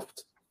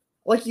soft.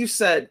 Like you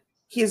said,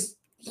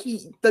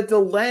 the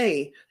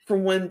delay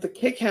from when the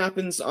kick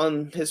happens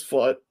on his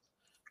foot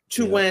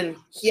to when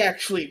he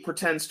actually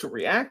pretends to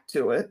react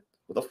to it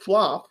with a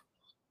flop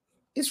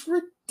is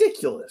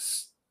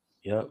ridiculous.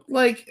 Yep.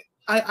 Like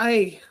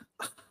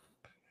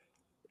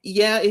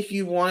yeah, if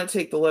you want to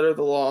take the letter of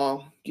the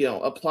law,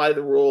 apply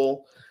the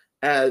rule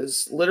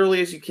as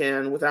literally as you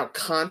can without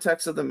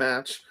context of the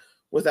match,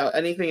 without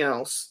anything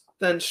else,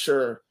 then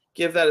sure,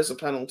 give that as a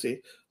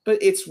penalty. But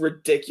it's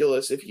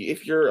ridiculous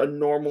if you're a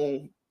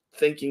normal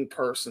thinking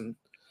person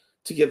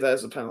to give that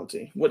as a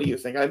penalty. What do you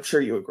think? I'm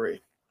sure you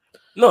agree.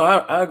 No,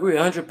 I agree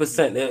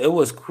 100%. It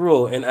was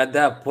cruel. And at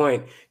that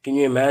point, can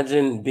you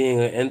imagine being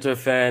an Inter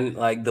fan,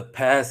 like the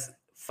past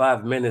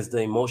 5 minutes, the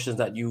emotions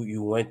that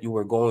you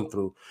were going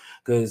through?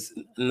 Because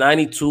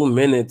 92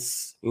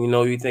 minutes,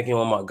 you're thinking,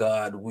 oh my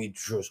God, we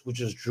just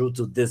drew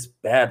to this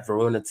bad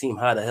Verona team.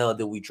 How the hell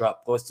did we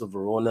drop points to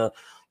Verona?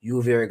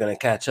 Juve are gonna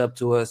catch up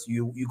to us.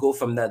 You go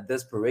from that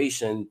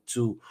desperation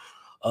to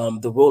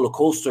the roller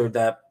coaster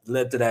that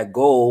led to that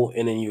goal,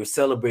 and then you're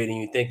celebrating,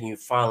 you're thinking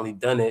you've finally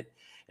done it,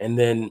 and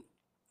then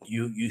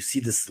you see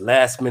this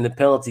last minute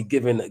penalty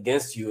given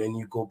against you, and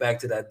you go back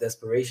to that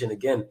desperation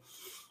again.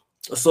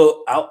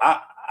 So I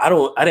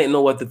didn't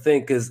know what to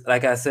think, because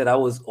like I said, I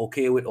was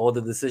okay with all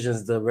the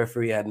decisions the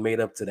referee had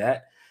made up to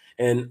that.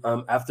 And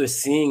after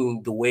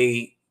seeing the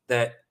way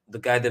that the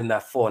guy did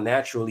not fall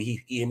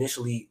naturally, he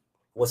initially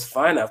was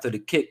fine after the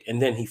kick,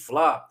 and then he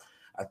flopped.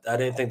 I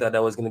didn't think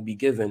that was going to be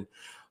given,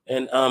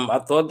 and I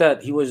thought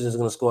that he was just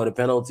going to score the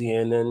penalty,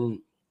 and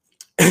then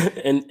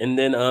and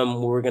then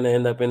we were going to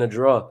end up in a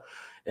draw.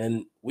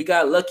 And we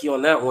got lucky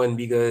on that one,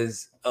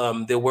 because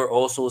there were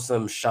also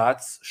some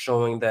shots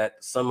showing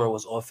that Summer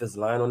was off his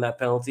line on that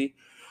penalty.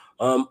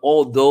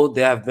 Although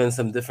there have been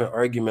some different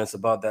arguments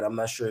about that. I'm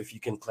not sure if you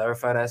can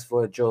clarify that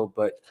for Joe,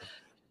 but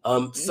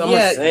some are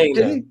Yeah, saying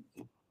that.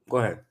 Go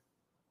ahead.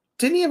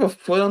 Didn't he have a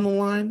foot on the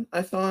line,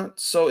 I thought?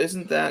 So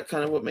isn't that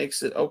kind of what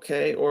makes it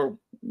okay? Or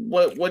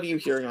what are you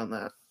hearing on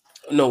that?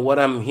 No, what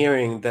I'm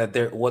hearing that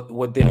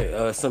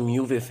some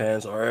Juve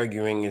fans are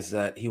arguing is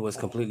that he was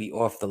completely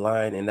off the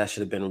line and that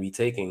should have been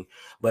retaken.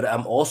 But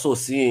I'm also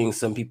seeing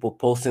some people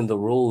posting the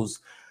rules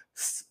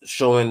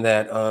showing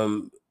that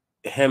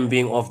him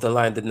being off the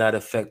line did not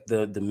affect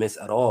the miss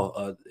at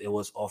all. It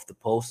was off the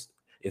post.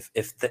 If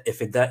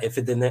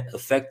it didn't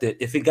affect it,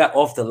 if it got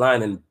off the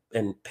line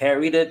and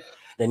parried it,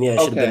 then yeah,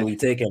 it should have been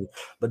retaken.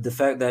 But the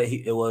fact that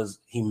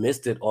he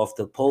missed it off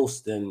the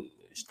post, then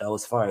that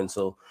was fine.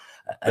 So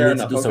I need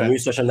to do some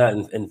research on that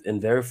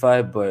and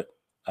verify, but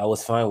I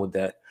was fine with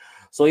that.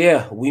 So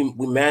yeah, we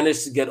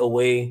managed to get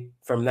away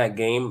from that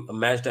game, a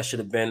match that should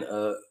have been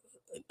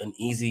an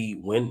easy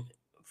win,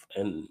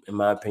 in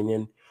my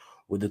opinion,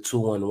 with the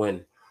 2-1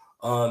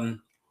 win.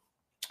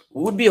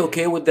 We would be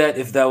okay with that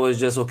if that was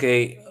just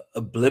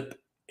a blip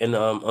in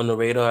on the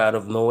radar out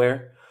of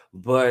nowhere.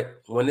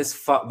 But when this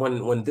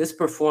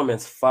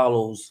performance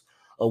follows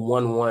a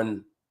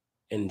 1-1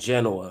 in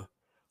Genoa,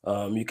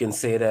 you can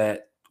say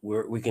that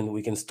we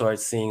can start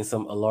seeing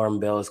some alarm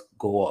bells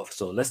go off.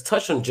 So let's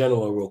touch on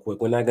Genoa real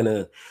quick. We're not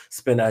gonna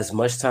spend as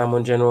much time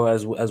on Genoa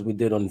as we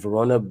did on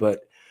Verona,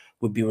 but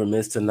would be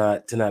remiss to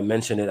not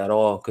mention it at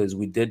all, because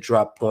we did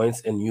drop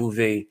points, and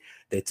Juve,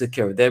 they took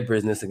care of their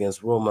business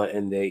against Roma,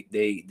 and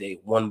they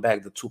won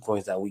back the 2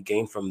 points that we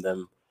gained from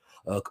them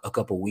a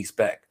couple weeks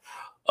back.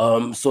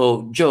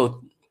 So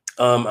Joe,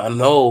 I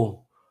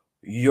know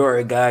you're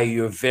a guy.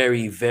 You're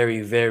very,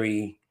 very,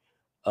 very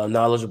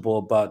knowledgeable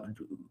about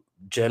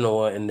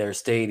Genoa and their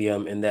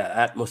stadium and that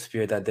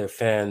atmosphere that their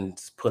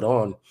fans put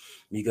on.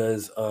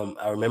 Because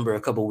I remember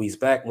a couple weeks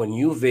back when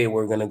Juve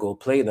were going to go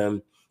play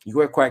them, you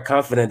were quite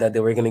confident that they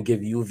were going to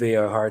give Juve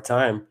a hard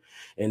time,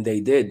 and they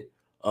did.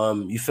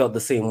 You felt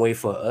the same way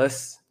for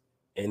us,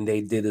 and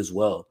they did as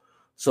well.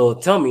 So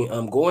tell me,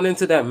 going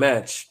into that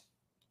match,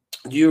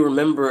 do you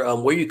remember,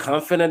 were you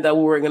confident that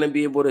we were going to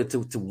be able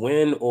to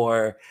win,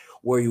 or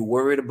were you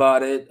worried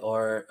about it,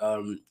 or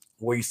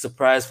were you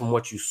surprised from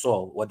what you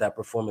saw, what that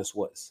performance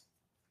was?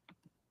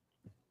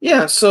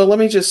 Yeah, so let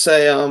me just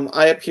say,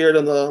 I appeared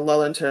on the La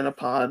Lanterna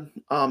Pod,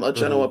 a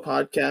Genoa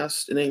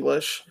podcast in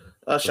English.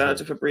 Shout out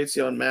to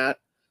Fabrizio and Matt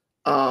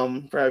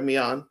for having me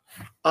on.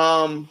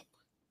 And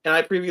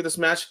I previewed this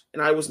match,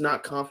 and I was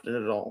not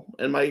confident at all,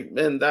 and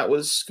that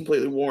was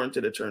completely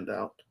warranted. It turned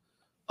out.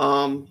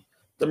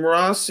 The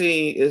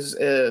Marassi is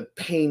a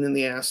pain in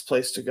the ass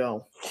place to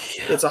go.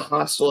 Yeah. It's a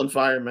hostile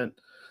environment.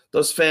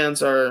 Those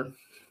fans they're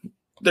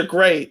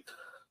great,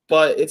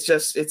 but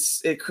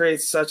it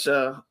creates such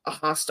a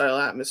hostile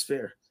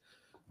atmosphere.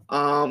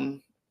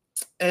 And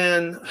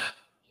And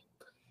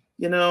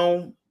you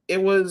know,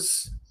 it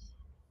was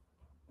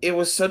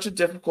such a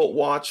difficult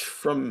watch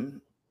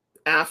from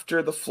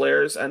after the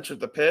Flares entered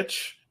the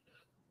pitch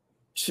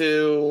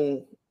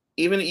to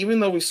even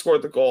though we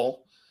scored the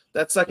goal,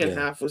 that second Yeah.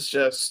 half was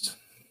just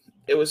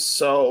it was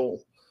so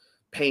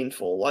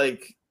painful.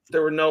 Like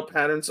there were no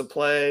patterns of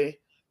play.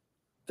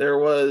 There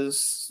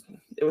was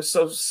it was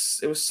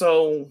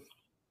so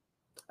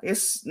I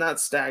guess not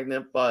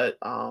stagnant, but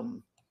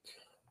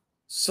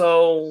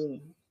so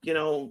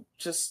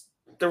just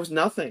there was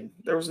nothing.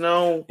 There was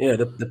no Yeah,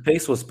 the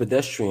pace was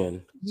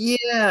pedestrian.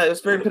 yeah, it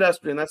was very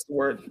pedestrian. That's the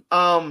word.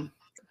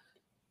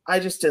 I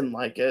just didn't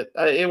like it.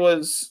 It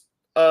was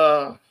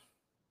uh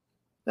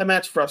that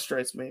match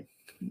frustrates me.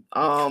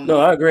 No, Um,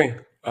 I agree.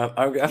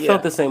 I agree. I felt yeah,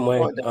 the same go way.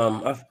 on,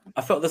 Dan.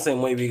 I felt the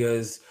same way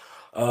because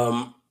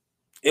um,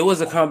 it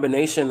was a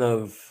combination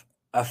of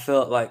I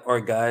felt like our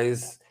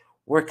guys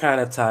were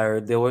kind of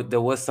tired. There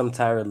was some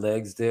tired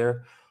legs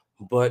there,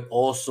 but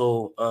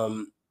also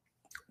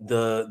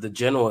the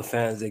general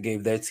fans they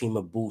gave their team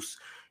a boost.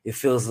 It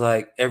feels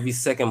like every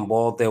second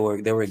ball they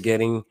were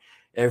getting,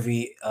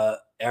 every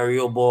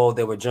aerial ball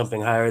they were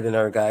jumping higher than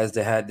our guys.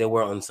 They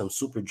were on some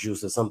super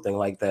juice or something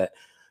like that,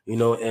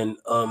 and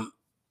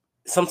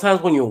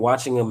sometimes when you're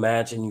watching a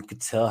match and you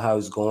could tell how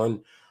it's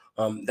going,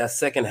 that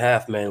second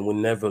half, man, would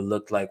never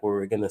look like we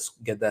were gonna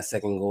get that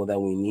second goal that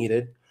we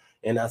needed.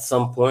 And at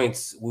some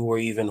points, we were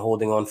even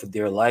holding on for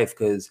dear life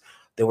because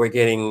they were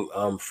getting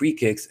free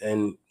kicks,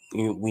 and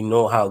we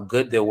know how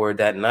good they were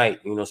that night.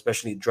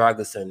 Especially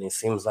Dragusin. It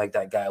seems like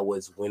that guy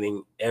was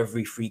winning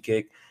every free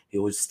kick. He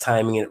was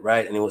timing it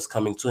right, and it was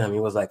coming to him. He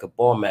was like a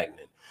ball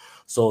magnet.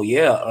 So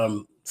yeah,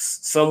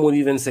 some would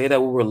even say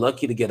that we were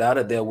lucky to get out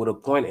of there with a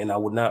point, and I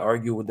would not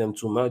argue with them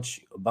too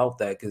much about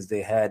that because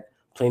they had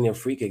plenty of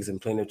free kicks and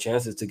plenty of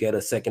chances to get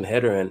a second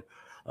header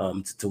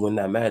and to win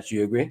that match.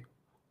 You agree?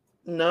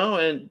 No,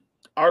 and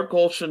our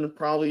goal shouldn't have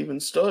probably even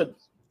stood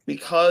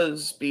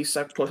because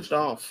BSEC pushed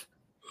off.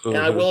 And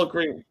I Hmm. will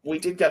agree, we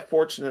did get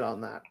fortunate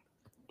on that.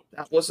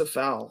 That was a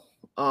foul.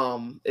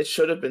 It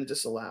should have been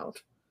disallowed.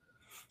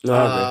 No,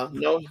 I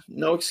agree.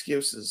 No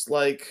excuses.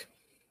 Like,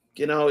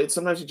 it's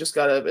sometimes you just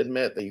gotta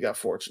admit that you got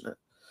fortunate.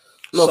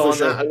 No, So for on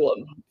that,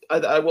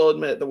 sure. I will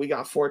admit that we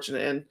got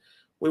fortunate and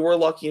we were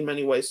lucky in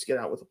many ways to get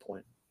out with a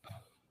point.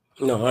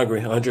 No, I agree,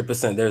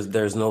 100%.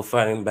 There's no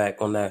fighting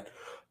back on that.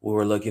 We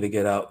were lucky to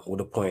get out with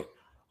a point.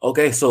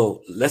 Okay,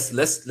 so let's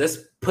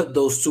put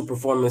those two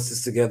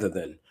performances together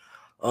then.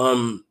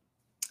 Um,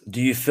 Do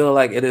you feel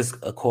like it is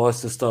a cause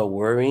to start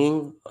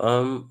worrying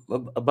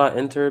about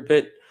Inter a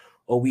bit?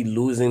 Are we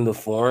losing the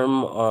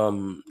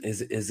form?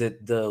 Is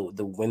it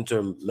the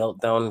winter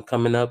meltdown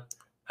coming up?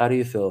 How do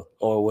you feel?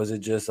 Or was it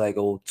just like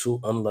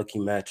two unlucky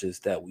matches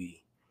that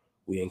we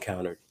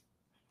encountered?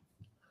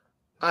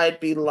 I'd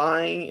be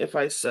lying if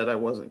I said I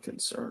wasn't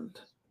concerned.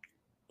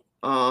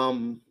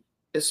 Um,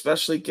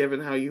 Especially given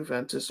how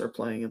Juventus are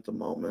playing at the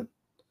moment.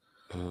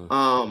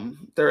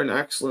 Mhm. They're in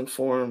excellent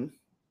form.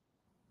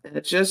 And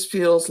it just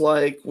feels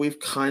like we've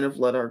kind of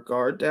let our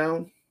guard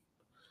down.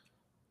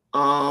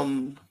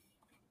 Um,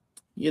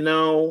 you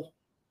know,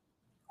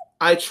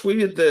 I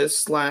tweeted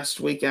this last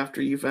week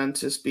after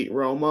Juventus beat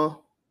Roma.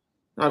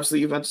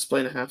 Obviously, Juventus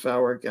playing a half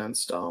hour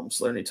against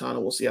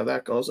Salernitana. We'll see how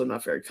that goes. I'm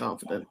not very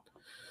confident.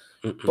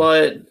 Mm-mm.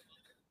 But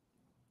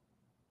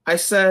I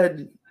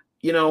said,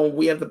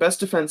 we have the best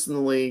defense in the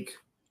league.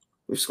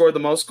 We've scored the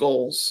most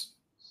goals.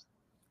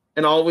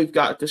 And all we've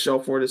got to show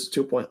for it is a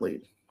 2-point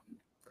lead.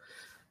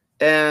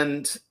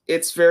 And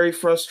it's very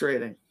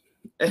frustrating,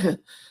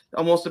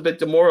 almost a bit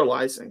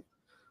demoralizing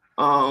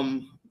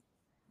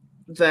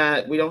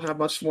that we don't have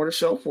much more to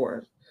show for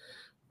it.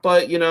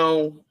 But,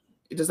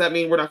 does that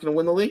mean we're not going to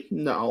win the league?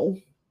 No.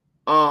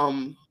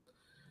 Um,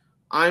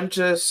 I'm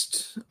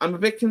a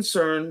bit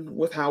concerned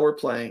with how we're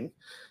playing.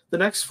 The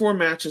next 4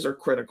 matches are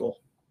critical.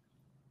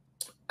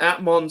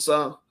 At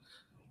Monza,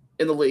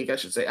 in the league, I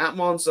should say. At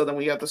Monza, then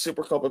we got the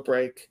Supercopa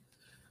break.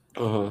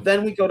 Uh-huh.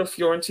 Then we go to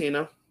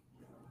Fiorentina.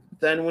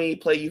 Then we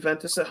play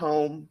Juventus at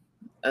home.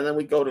 And then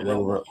we go to And then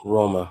Roma.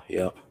 Roma,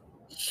 yeah.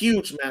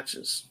 Huge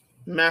matches.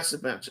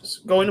 Massive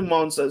matches. Going to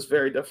Monza is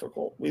very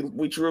difficult.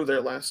 We drew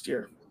there last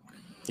year.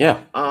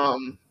 Yeah.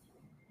 Um,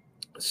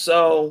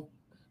 so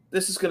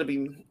this is going to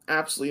be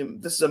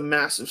this is a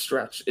massive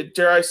stretch.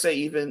 Dare I say,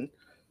 even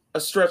a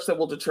stretch that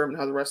will determine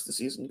how the rest of the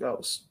season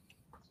goes.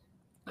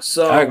 I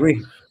So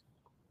agree.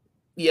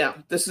 yeah,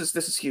 this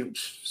is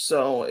huge.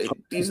 So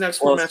these next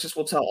four Well, matches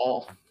will tell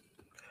all.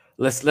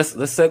 let's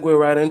segue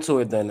right into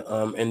it then,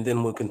 and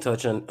then we can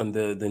touch on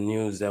the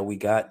news that we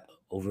got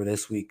over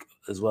this week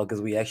as well,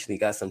 because we actually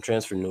got some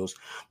transfer news.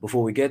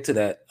 Before we get to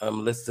that,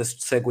 let's just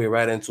segue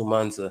right into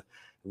Monza,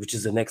 which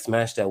is the next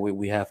match that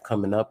we have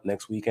coming up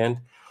next weekend.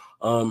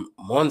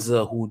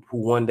 Monza, who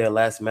won their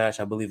last match,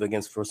 I believe,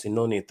 against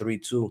Frosinone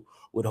 3-2,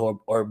 with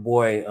our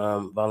boy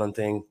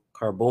Valentin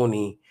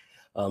Carboni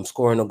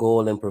scoring a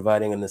goal and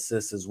providing an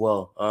assist as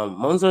well.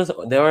 Monza,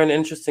 they're an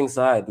interesting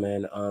side,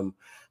 man.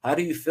 How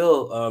do you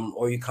feel?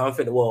 Are you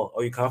confident? Well,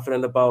 are you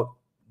confident about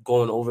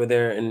going over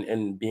there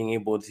and being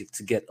able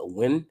to get a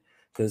win?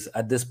 Because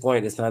at this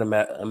point, it's not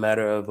a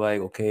matter of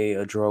like, okay,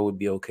 a draw would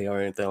be okay or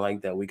anything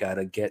like that. We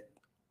gotta get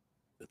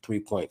the 3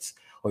 points.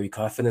 Are you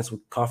confident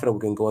we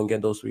can go and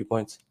get those 3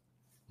 points?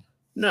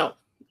 No,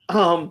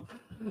 I'm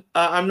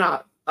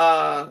not.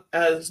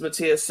 As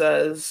Matthias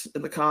says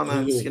in the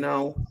comments,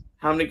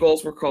 how many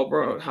goals were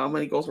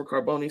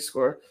Carboni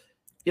score?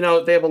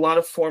 They have a lot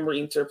of former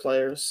Inter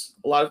players,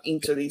 a lot of Yeah,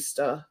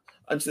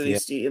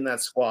 Interisti in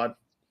that squad,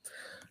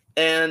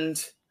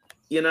 and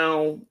you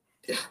know,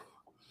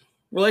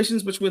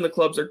 relations between the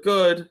clubs are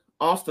good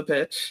off the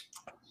pitch,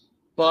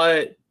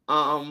 but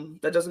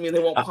that doesn't mean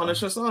they won't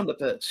punish us on the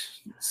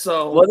pitch.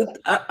 So well,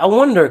 I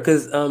wonder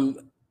because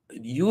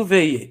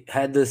Juve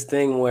had this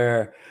thing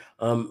where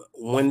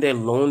when they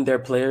loaned their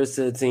players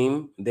to the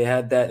team, they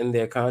had that in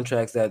their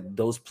contracts that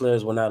those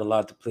players were not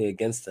allowed to play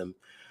against them.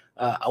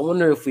 I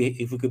wonder if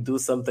we could do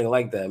something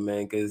like that,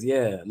 man. Because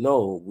yeah,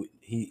 no,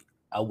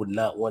 I would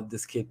not want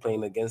this kid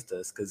playing against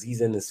us because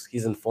he's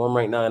in form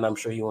right now, and I'm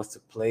sure he wants to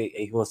play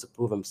and he wants to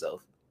prove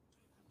himself.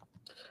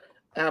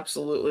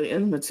 absolutely.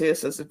 And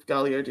Matthias says if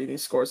Gagliardini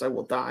scores, I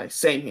will die.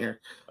 Same here.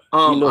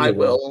 You know he I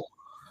will. will.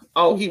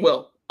 Oh, he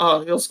will.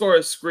 He'll score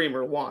a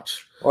screamer.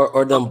 Watch.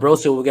 Or the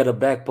Ambrosio will get a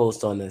back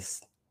post on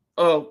this.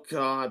 Oh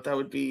God, that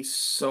would be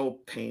so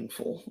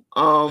painful.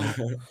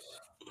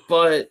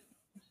 But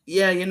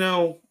yeah,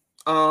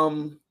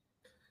 um,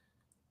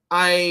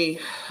 I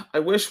I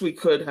wish we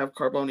could have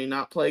Carboni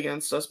not play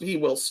against us, but he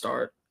will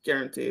start,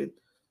 guaranteed.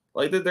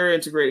 Like they're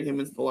integrating him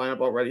into the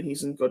lineup already.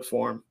 He's in good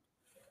form.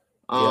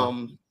 Yeah,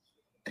 Um,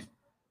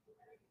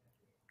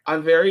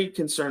 I'm very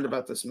concerned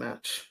about this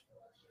match.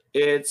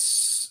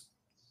 It's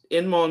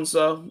in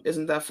Monza,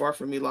 isn't that far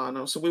from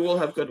Milano, so we will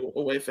have good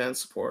away fan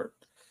support.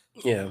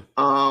 yeah,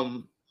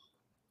 Um,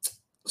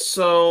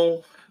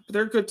 so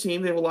they're a good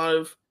team. They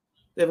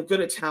have a good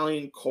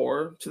Italian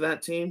core to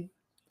that team.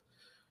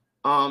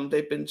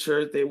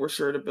 They were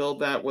sure to build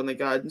that when they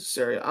got into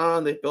Serie A,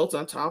 and they built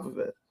on top of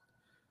it.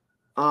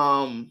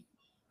 Um,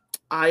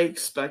 I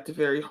expect a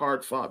very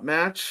hard fought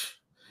match.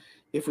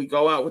 If we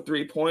go out with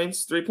 3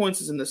 points, 3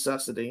 points is a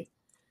necessity.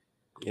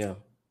 yeah.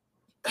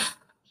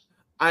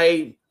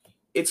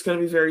 It's going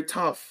to be very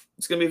tough.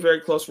 It's going to be a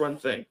very close run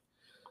thing.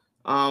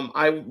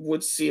 I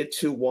would see it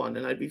 2-1,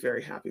 and I'd be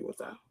very happy with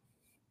that.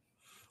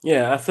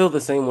 Yeah, I feel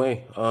the same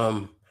way.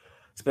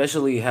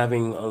 Especially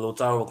having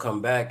Lautaro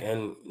come back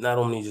and not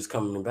only just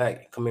coming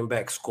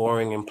back,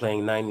 scoring and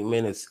playing 90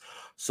 minutes.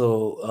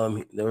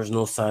 So there was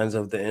no signs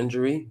of the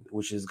injury,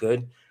 which is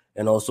good.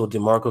 And also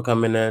DeMarco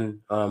coming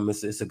in,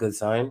 it's a good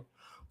sign.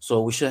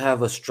 So we should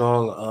have a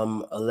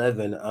strong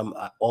 11.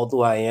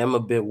 Although I am a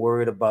bit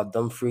worried about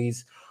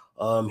Dumfries.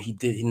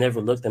 He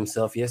never looked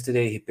himself.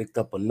 Yesterday he picked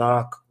up a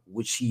knock,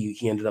 which he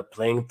ended up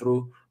playing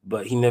through,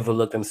 but he never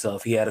looked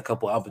himself. He had a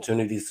couple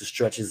opportunities to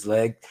stretch his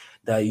leg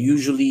that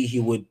usually he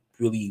would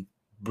really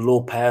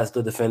blow past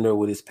the defender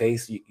with his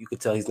pace. You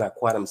could tell he's not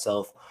quite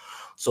himself.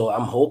 So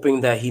I'm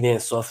hoping that he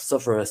didn't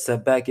suffer a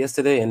setback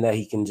yesterday and that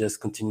he can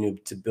just continue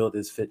to build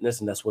his fitness,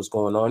 and that's what's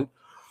going on.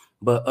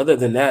 But other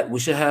than that, we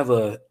should have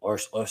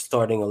our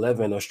starting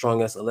 11 or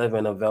strongest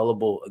 11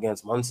 available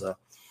against Monza.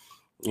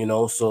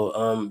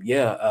 So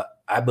yeah,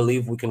 I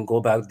believe we can go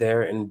back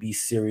there and be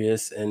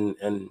serious and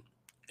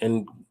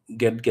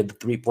get the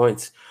 3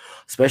 points.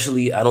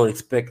 Especially, I don't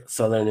expect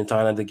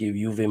Salernitana to give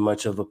Juve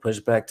much of a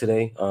pushback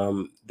today.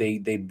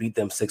 They beat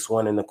them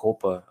 6-1 in the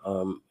Copa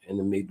in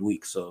the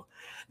midweek, so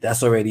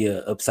that's already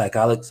a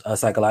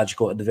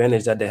psychological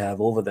advantage that they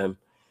have over them.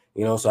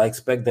 So I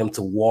expect them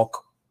to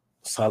walk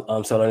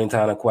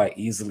Salernitana quite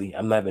easily.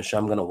 I'm not even sure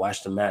I'm gonna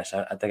watch the match.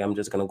 I think I'm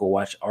just gonna go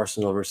watch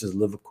Arsenal versus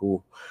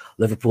Liverpool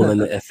in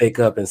the FA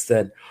Cup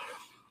instead.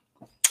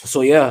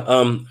 So yeah,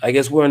 I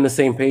guess we're on the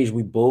same page.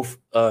 We both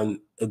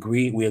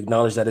agree. We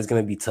acknowledge that it's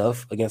going to be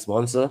tough against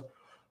Monza,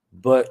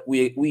 but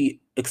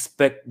we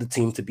expect the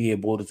team to be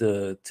able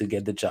to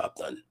get the job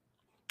done.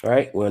 All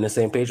right, we're on the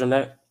same page on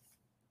that.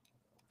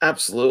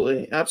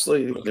 Absolutely,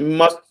 absolutely.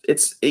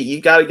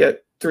 You got to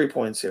get 3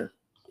 points here.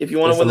 If you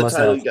want to It's a win the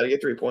title, must-have. you got to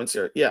get 3 points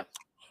here. Yeah.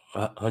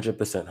 100%,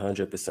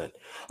 100%.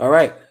 All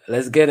right,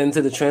 let's get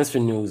into the transfer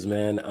news,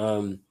 man.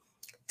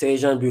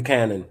 Tajon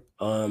Buchanan.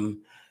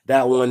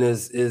 That one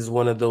is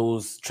one of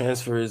those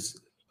transfers.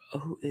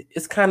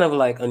 It's kind of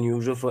like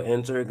unusual for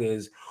Inter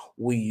because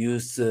we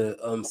used to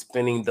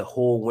spending the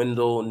whole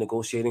window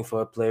negotiating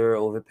for a player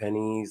over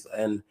pennies,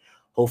 and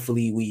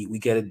hopefully we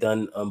get it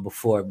done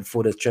before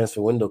the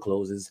transfer window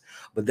closes.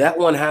 But that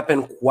one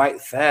happened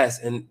quite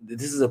fast, and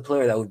this is a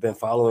player that we've been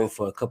following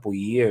for a couple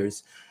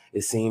years,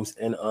 it seems,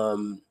 and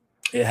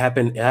it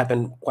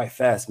happened quite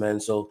fast, man.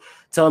 So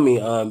tell me,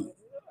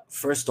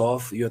 first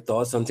off, your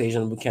thoughts on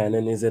Tajon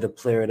Buchanan. Is it a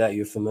player that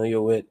you're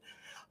familiar with?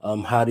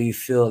 How do you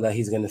feel that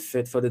he's going to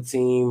fit for the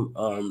team?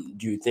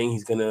 Do you think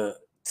he's going to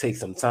take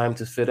some time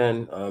to fit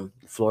in? The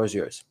floor is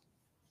yours.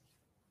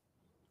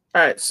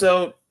 All right.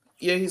 So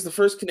yeah, he's the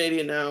first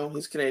Canadian now.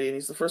 He's Canadian.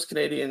 He's the first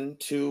Canadian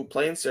to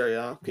play in Serie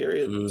A.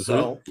 Period. Mm-hmm.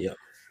 So Yeah.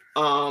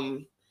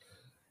 um,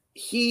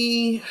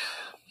 he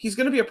he's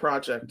going to be a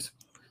project.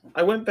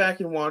 I went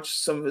back and watched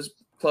some of his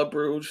Club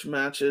Brugge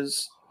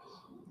matches.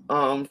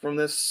 from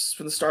the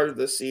start of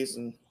this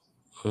season.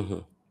 Mm-hmm.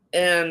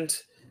 And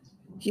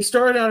he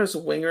started out as a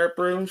winger at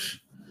Bruges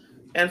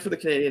and for the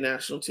Canadian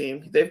national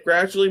team. They've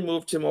gradually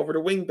moved him over to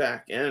wing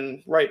back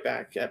and right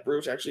back at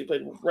Bruges. Actually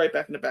played right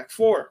back in the back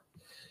four.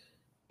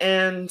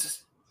 And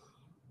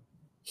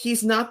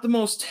he's not the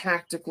most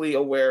tactically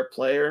aware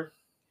player.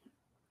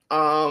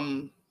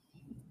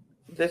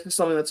 This is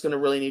something that's going to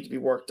really need to be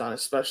worked on,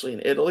 especially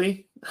in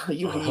Italy.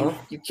 You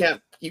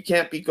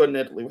can't be good in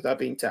Italy without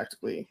being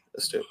tactically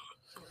astute.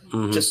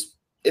 Mm-hmm. Just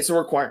it's a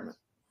requirement.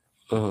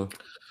 Mm-hmm.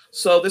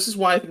 So this is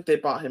why I think they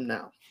bought him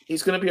now.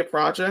 He's going to be a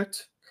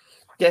project.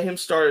 Get him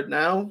started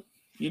now.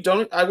 You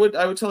don't. I would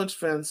tell Inter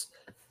fans,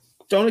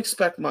 don't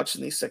expect much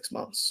in these 6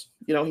 months.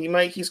 You know,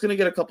 he's going to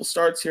get a couple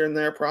starts here and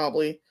there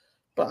probably,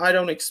 but I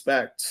don't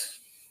expect,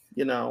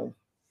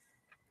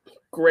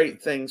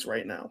 great things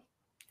right now.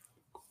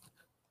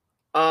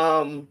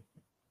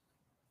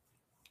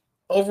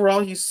 Overall,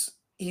 he's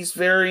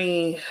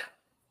very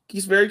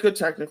good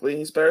technically.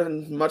 He's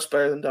much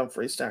better than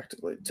Dumfries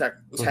technically.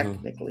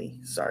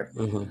 Sorry,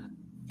 Mm-hmm.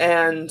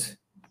 and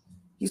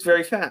he's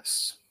very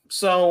fast.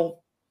 So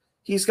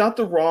he's got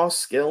the raw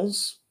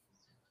skills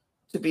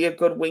to be a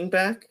good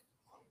wingback.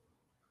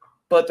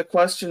 But the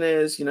question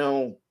is,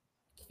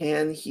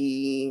 can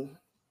he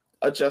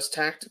adjust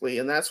tactically?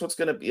 And that's what's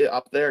going to be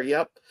up there.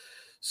 Yep.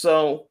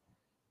 So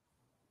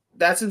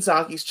that's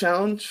Inzaghi's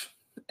challenge,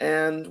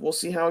 and we'll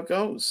see how it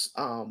goes.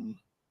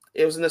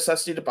 It was a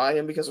necessity to buy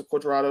him because of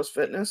Cuadrado's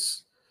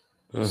fitness.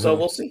 Mm-hmm. So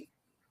we'll see.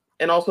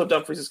 And also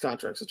Dumfries'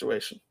 contract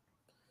situation.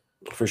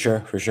 For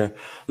sure.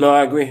 No,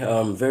 I agree.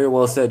 Very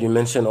well said. You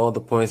mentioned all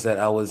the points that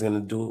I was going to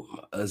do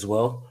as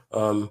well.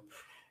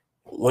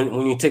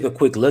 When you take a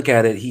quick look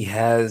at it, he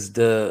has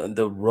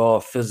the raw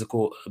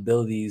physical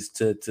abilities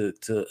to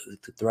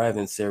thrive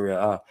in Serie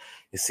A.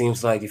 It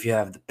seems like if you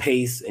have the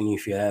pace and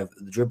if you have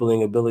the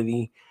dribbling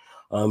ability,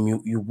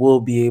 you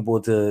will be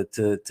able to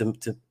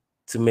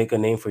make a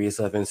name for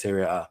yourself in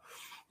Serie A.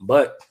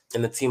 But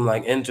in a team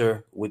like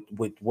Inter, with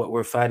what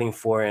we're fighting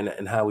for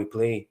and how we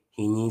play,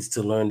 he needs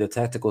to learn the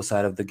tactical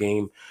side of the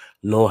game,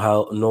 know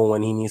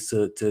when he needs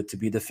to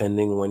be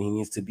defending, when he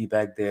needs to be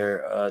back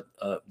there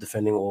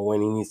defending, or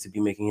when he needs to be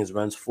making his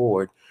runs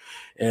forward,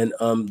 and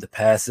the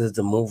passes,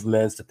 the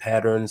movements, the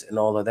patterns, and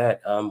all of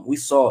that. We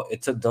saw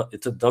it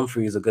took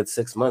Dumfries a good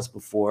 6 months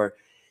before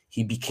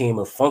he became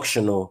a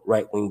functional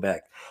right wing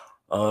back.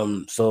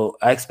 So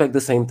I expect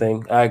the same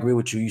thing. I agree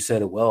with you. You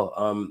said it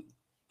well.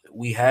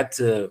 We had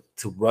to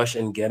rush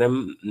and get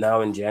him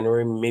now in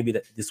January. Maybe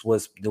this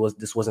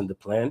wasn't the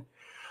plan,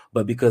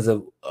 but because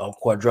of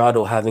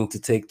Cuadrado having to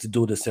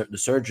do the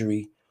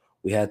surgery,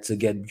 we had to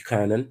get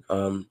Buchanan.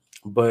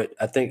 But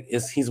I think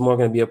he's more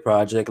going to be a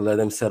project. Let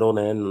him settle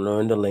in,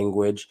 learn the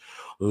language,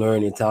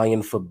 learn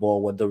Italian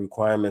football, what the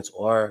requirements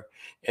are,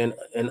 and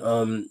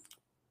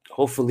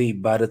hopefully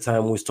by the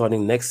time we're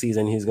starting next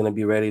season, he's going to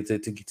be ready to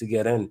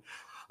get in.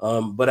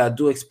 But I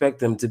do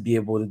expect him to be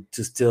able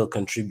to still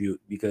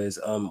contribute because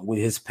with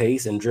his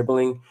pace and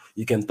dribbling,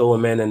 you can throw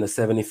him in the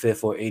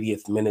 75th or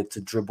 80th minute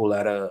to dribble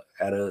at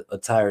a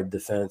tired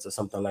defense or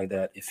something like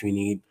that if you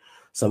need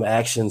some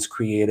actions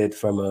created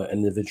from an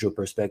individual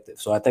perspective.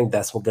 So I think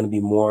that's going to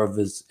be more of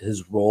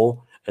his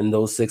role in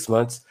those 6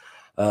 months.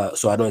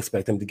 So I don't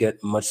expect him to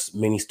get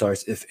many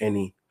starts, if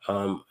any,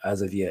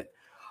 as of yet.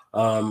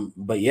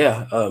 But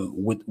yeah,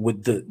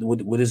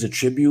 with his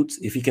attributes,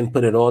 if he can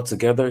put it all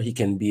together, he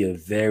can be a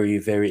very,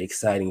 very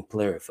exciting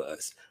player for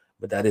us.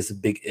 But that is a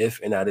big if,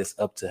 and that is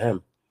up to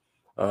him.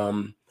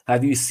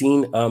 Have you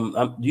seen?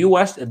 Do you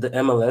watch the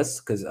MLS?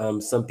 Because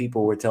some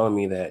people were telling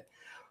me that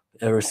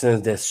ever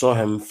since they saw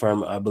him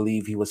from, I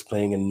believe he was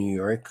playing in New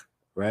York,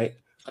 right?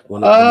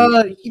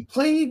 He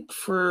played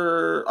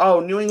for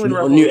New England New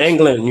Revolution.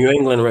 England, New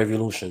England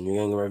Revolution.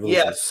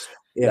 Yes.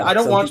 Yeah, I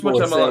don't some watch people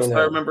much were MLS, saying but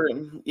I that. remember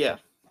him. Yeah.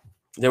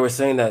 They were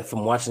saying that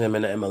from watching him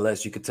in the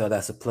MLS, you could tell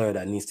that's a player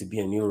that needs to be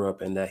in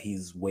Europe and that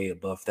he's way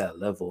above that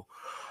level.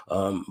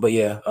 But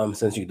yeah,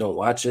 since you don't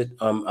watch it,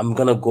 I'm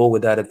gonna go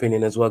with that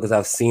opinion as well because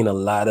I've seen a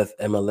lot of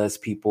MLS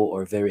people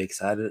are very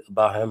excited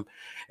about him,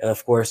 and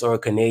of course our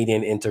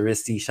Canadian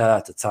Interisti. Shout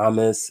out to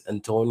Thomas,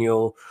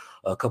 Antonio,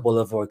 a couple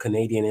of our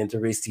Canadian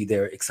Interisti.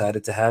 They're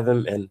excited to have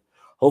him, and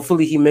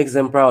hopefully he makes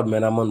them proud.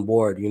 Man, I'm on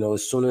board. You know,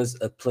 as soon as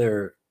a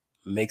player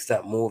makes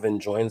that move and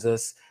joins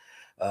us.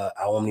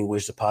 I only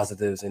wish the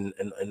positives and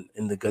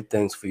the good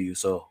things for you.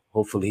 So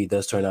hopefully he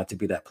does turn out to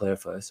be that player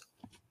for us.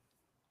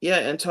 Yeah,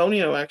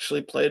 Antonio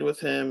actually played with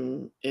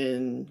him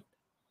in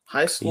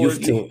high school or Youth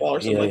youth team, ball or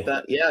something like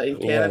that. Yeah, in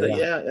Canada.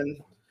 Yeah,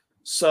 and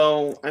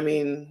so I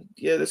mean,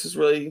 yeah, this is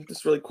really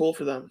cool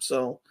for them.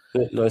 So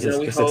No, we it's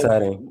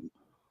exciting.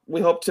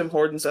 hope Tim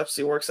Hortons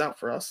FC works out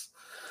for us.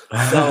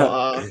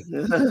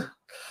 So,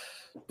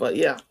 but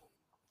yeah.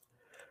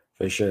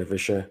 For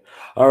sure.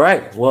 All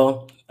right.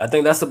 Well, I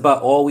think that's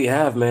about all we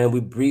have, man. We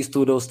breezed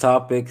through those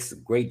topics.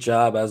 Great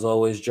job as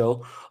always,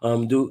 Joe.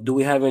 Do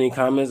we have any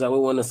comments that we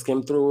want to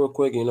skim through real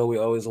quick? You know, we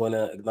always want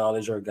to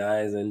acknowledge our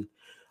guys and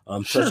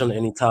touch Sure. on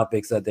any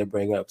topics that they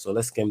bring up. So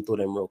let's skim through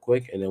them real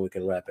quick and then we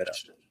can wrap it up.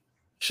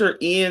 Sure,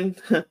 Ian.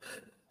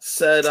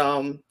 said,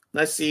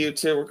 "Nice to see you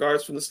too.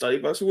 Regards from the study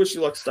bus. We wish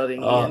you luck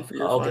studying, Ian, for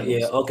your Okay,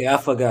 yeah, finals." okay.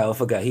 I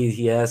forgot.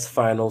 He has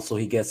finals, so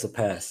he gets a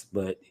pass.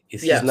 But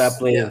if he's not Yes,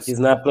 playing, yes. he's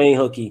not playing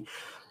hooky.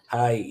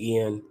 Hi,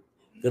 Ian.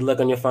 Good luck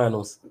on your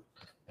finals.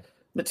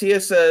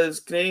 Matthias says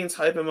Canadians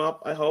hype him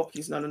up. I hope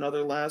he's not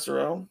another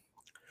Lazaro.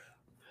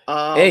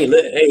 Hey,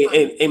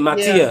 hey, Yeah,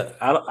 Mattia.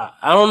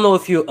 I don't know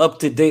if you're up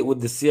to date with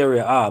the Serie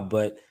A,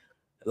 but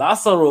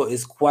Lazaro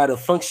is quite a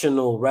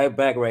functional right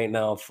back right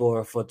now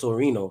for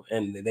Torino,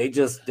 and they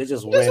just he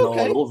does ran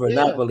okay. all over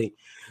Yeah, Napoli.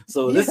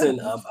 So yeah, listen,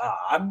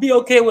 I'd be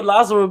okay with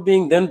Lazaro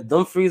being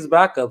Dumfries'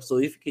 backup. So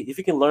if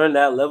you can learn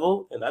that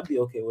level, and I'd be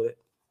okay with it.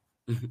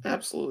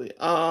 absolutely.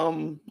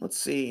 Let's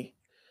see.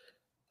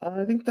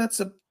 I think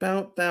that's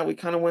about that. We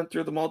kind of went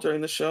through them all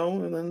during the show,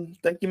 and then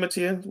thank you,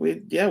 Mattia.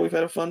 We've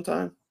had a fun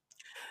time.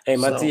 Hey,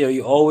 So Mattia,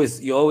 you always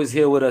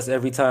here with us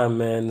every time,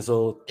 man.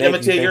 So yeah,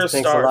 thank you, Mattia, you're a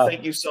thanks a star. lot.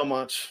 Thank you so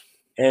much.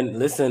 And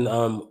listen,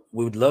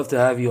 we would love to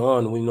have you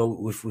on. We know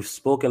we've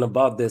spoken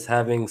about this,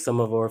 having some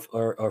of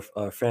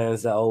our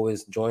fans that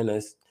always join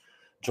us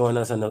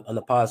on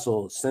the pod.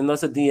 So send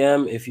us a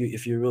DM if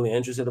you're really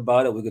interested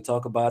about it. We could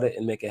talk about it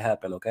and make it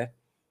happen. Okay.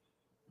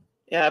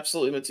 Yeah,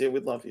 absolutely, Mattia.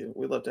 We'd love you.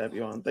 We'd love to have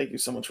you on. Thank you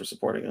so much for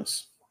supporting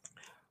us.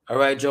 All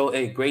right, Joe.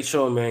 Hey, great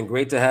show, man.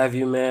 Great to have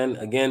you, man.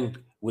 Again,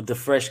 with the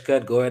fresh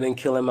cut, go ahead and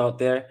kill him out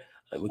there.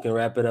 We can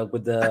wrap it up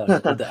with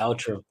the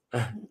outro.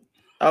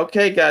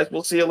 Okay, guys,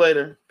 we'll see you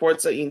later.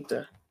 Forza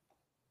Inter.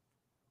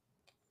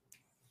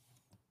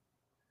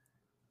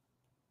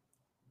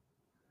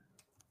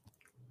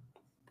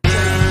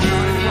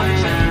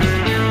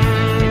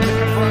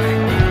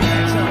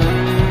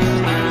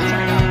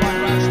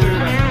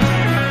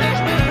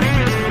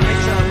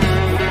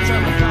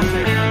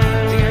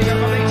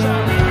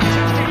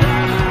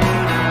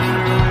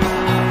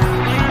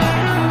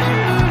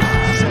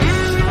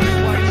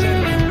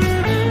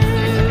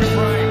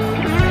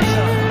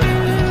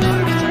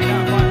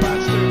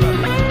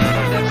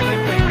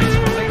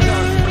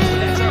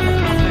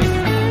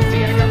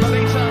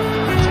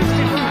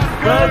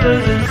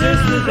 Brothers and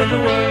sisters of the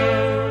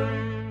world.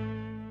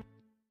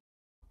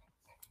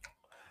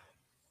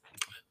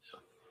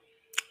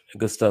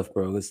 Good stuff,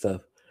 bro. Good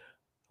stuff.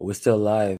 We're still live.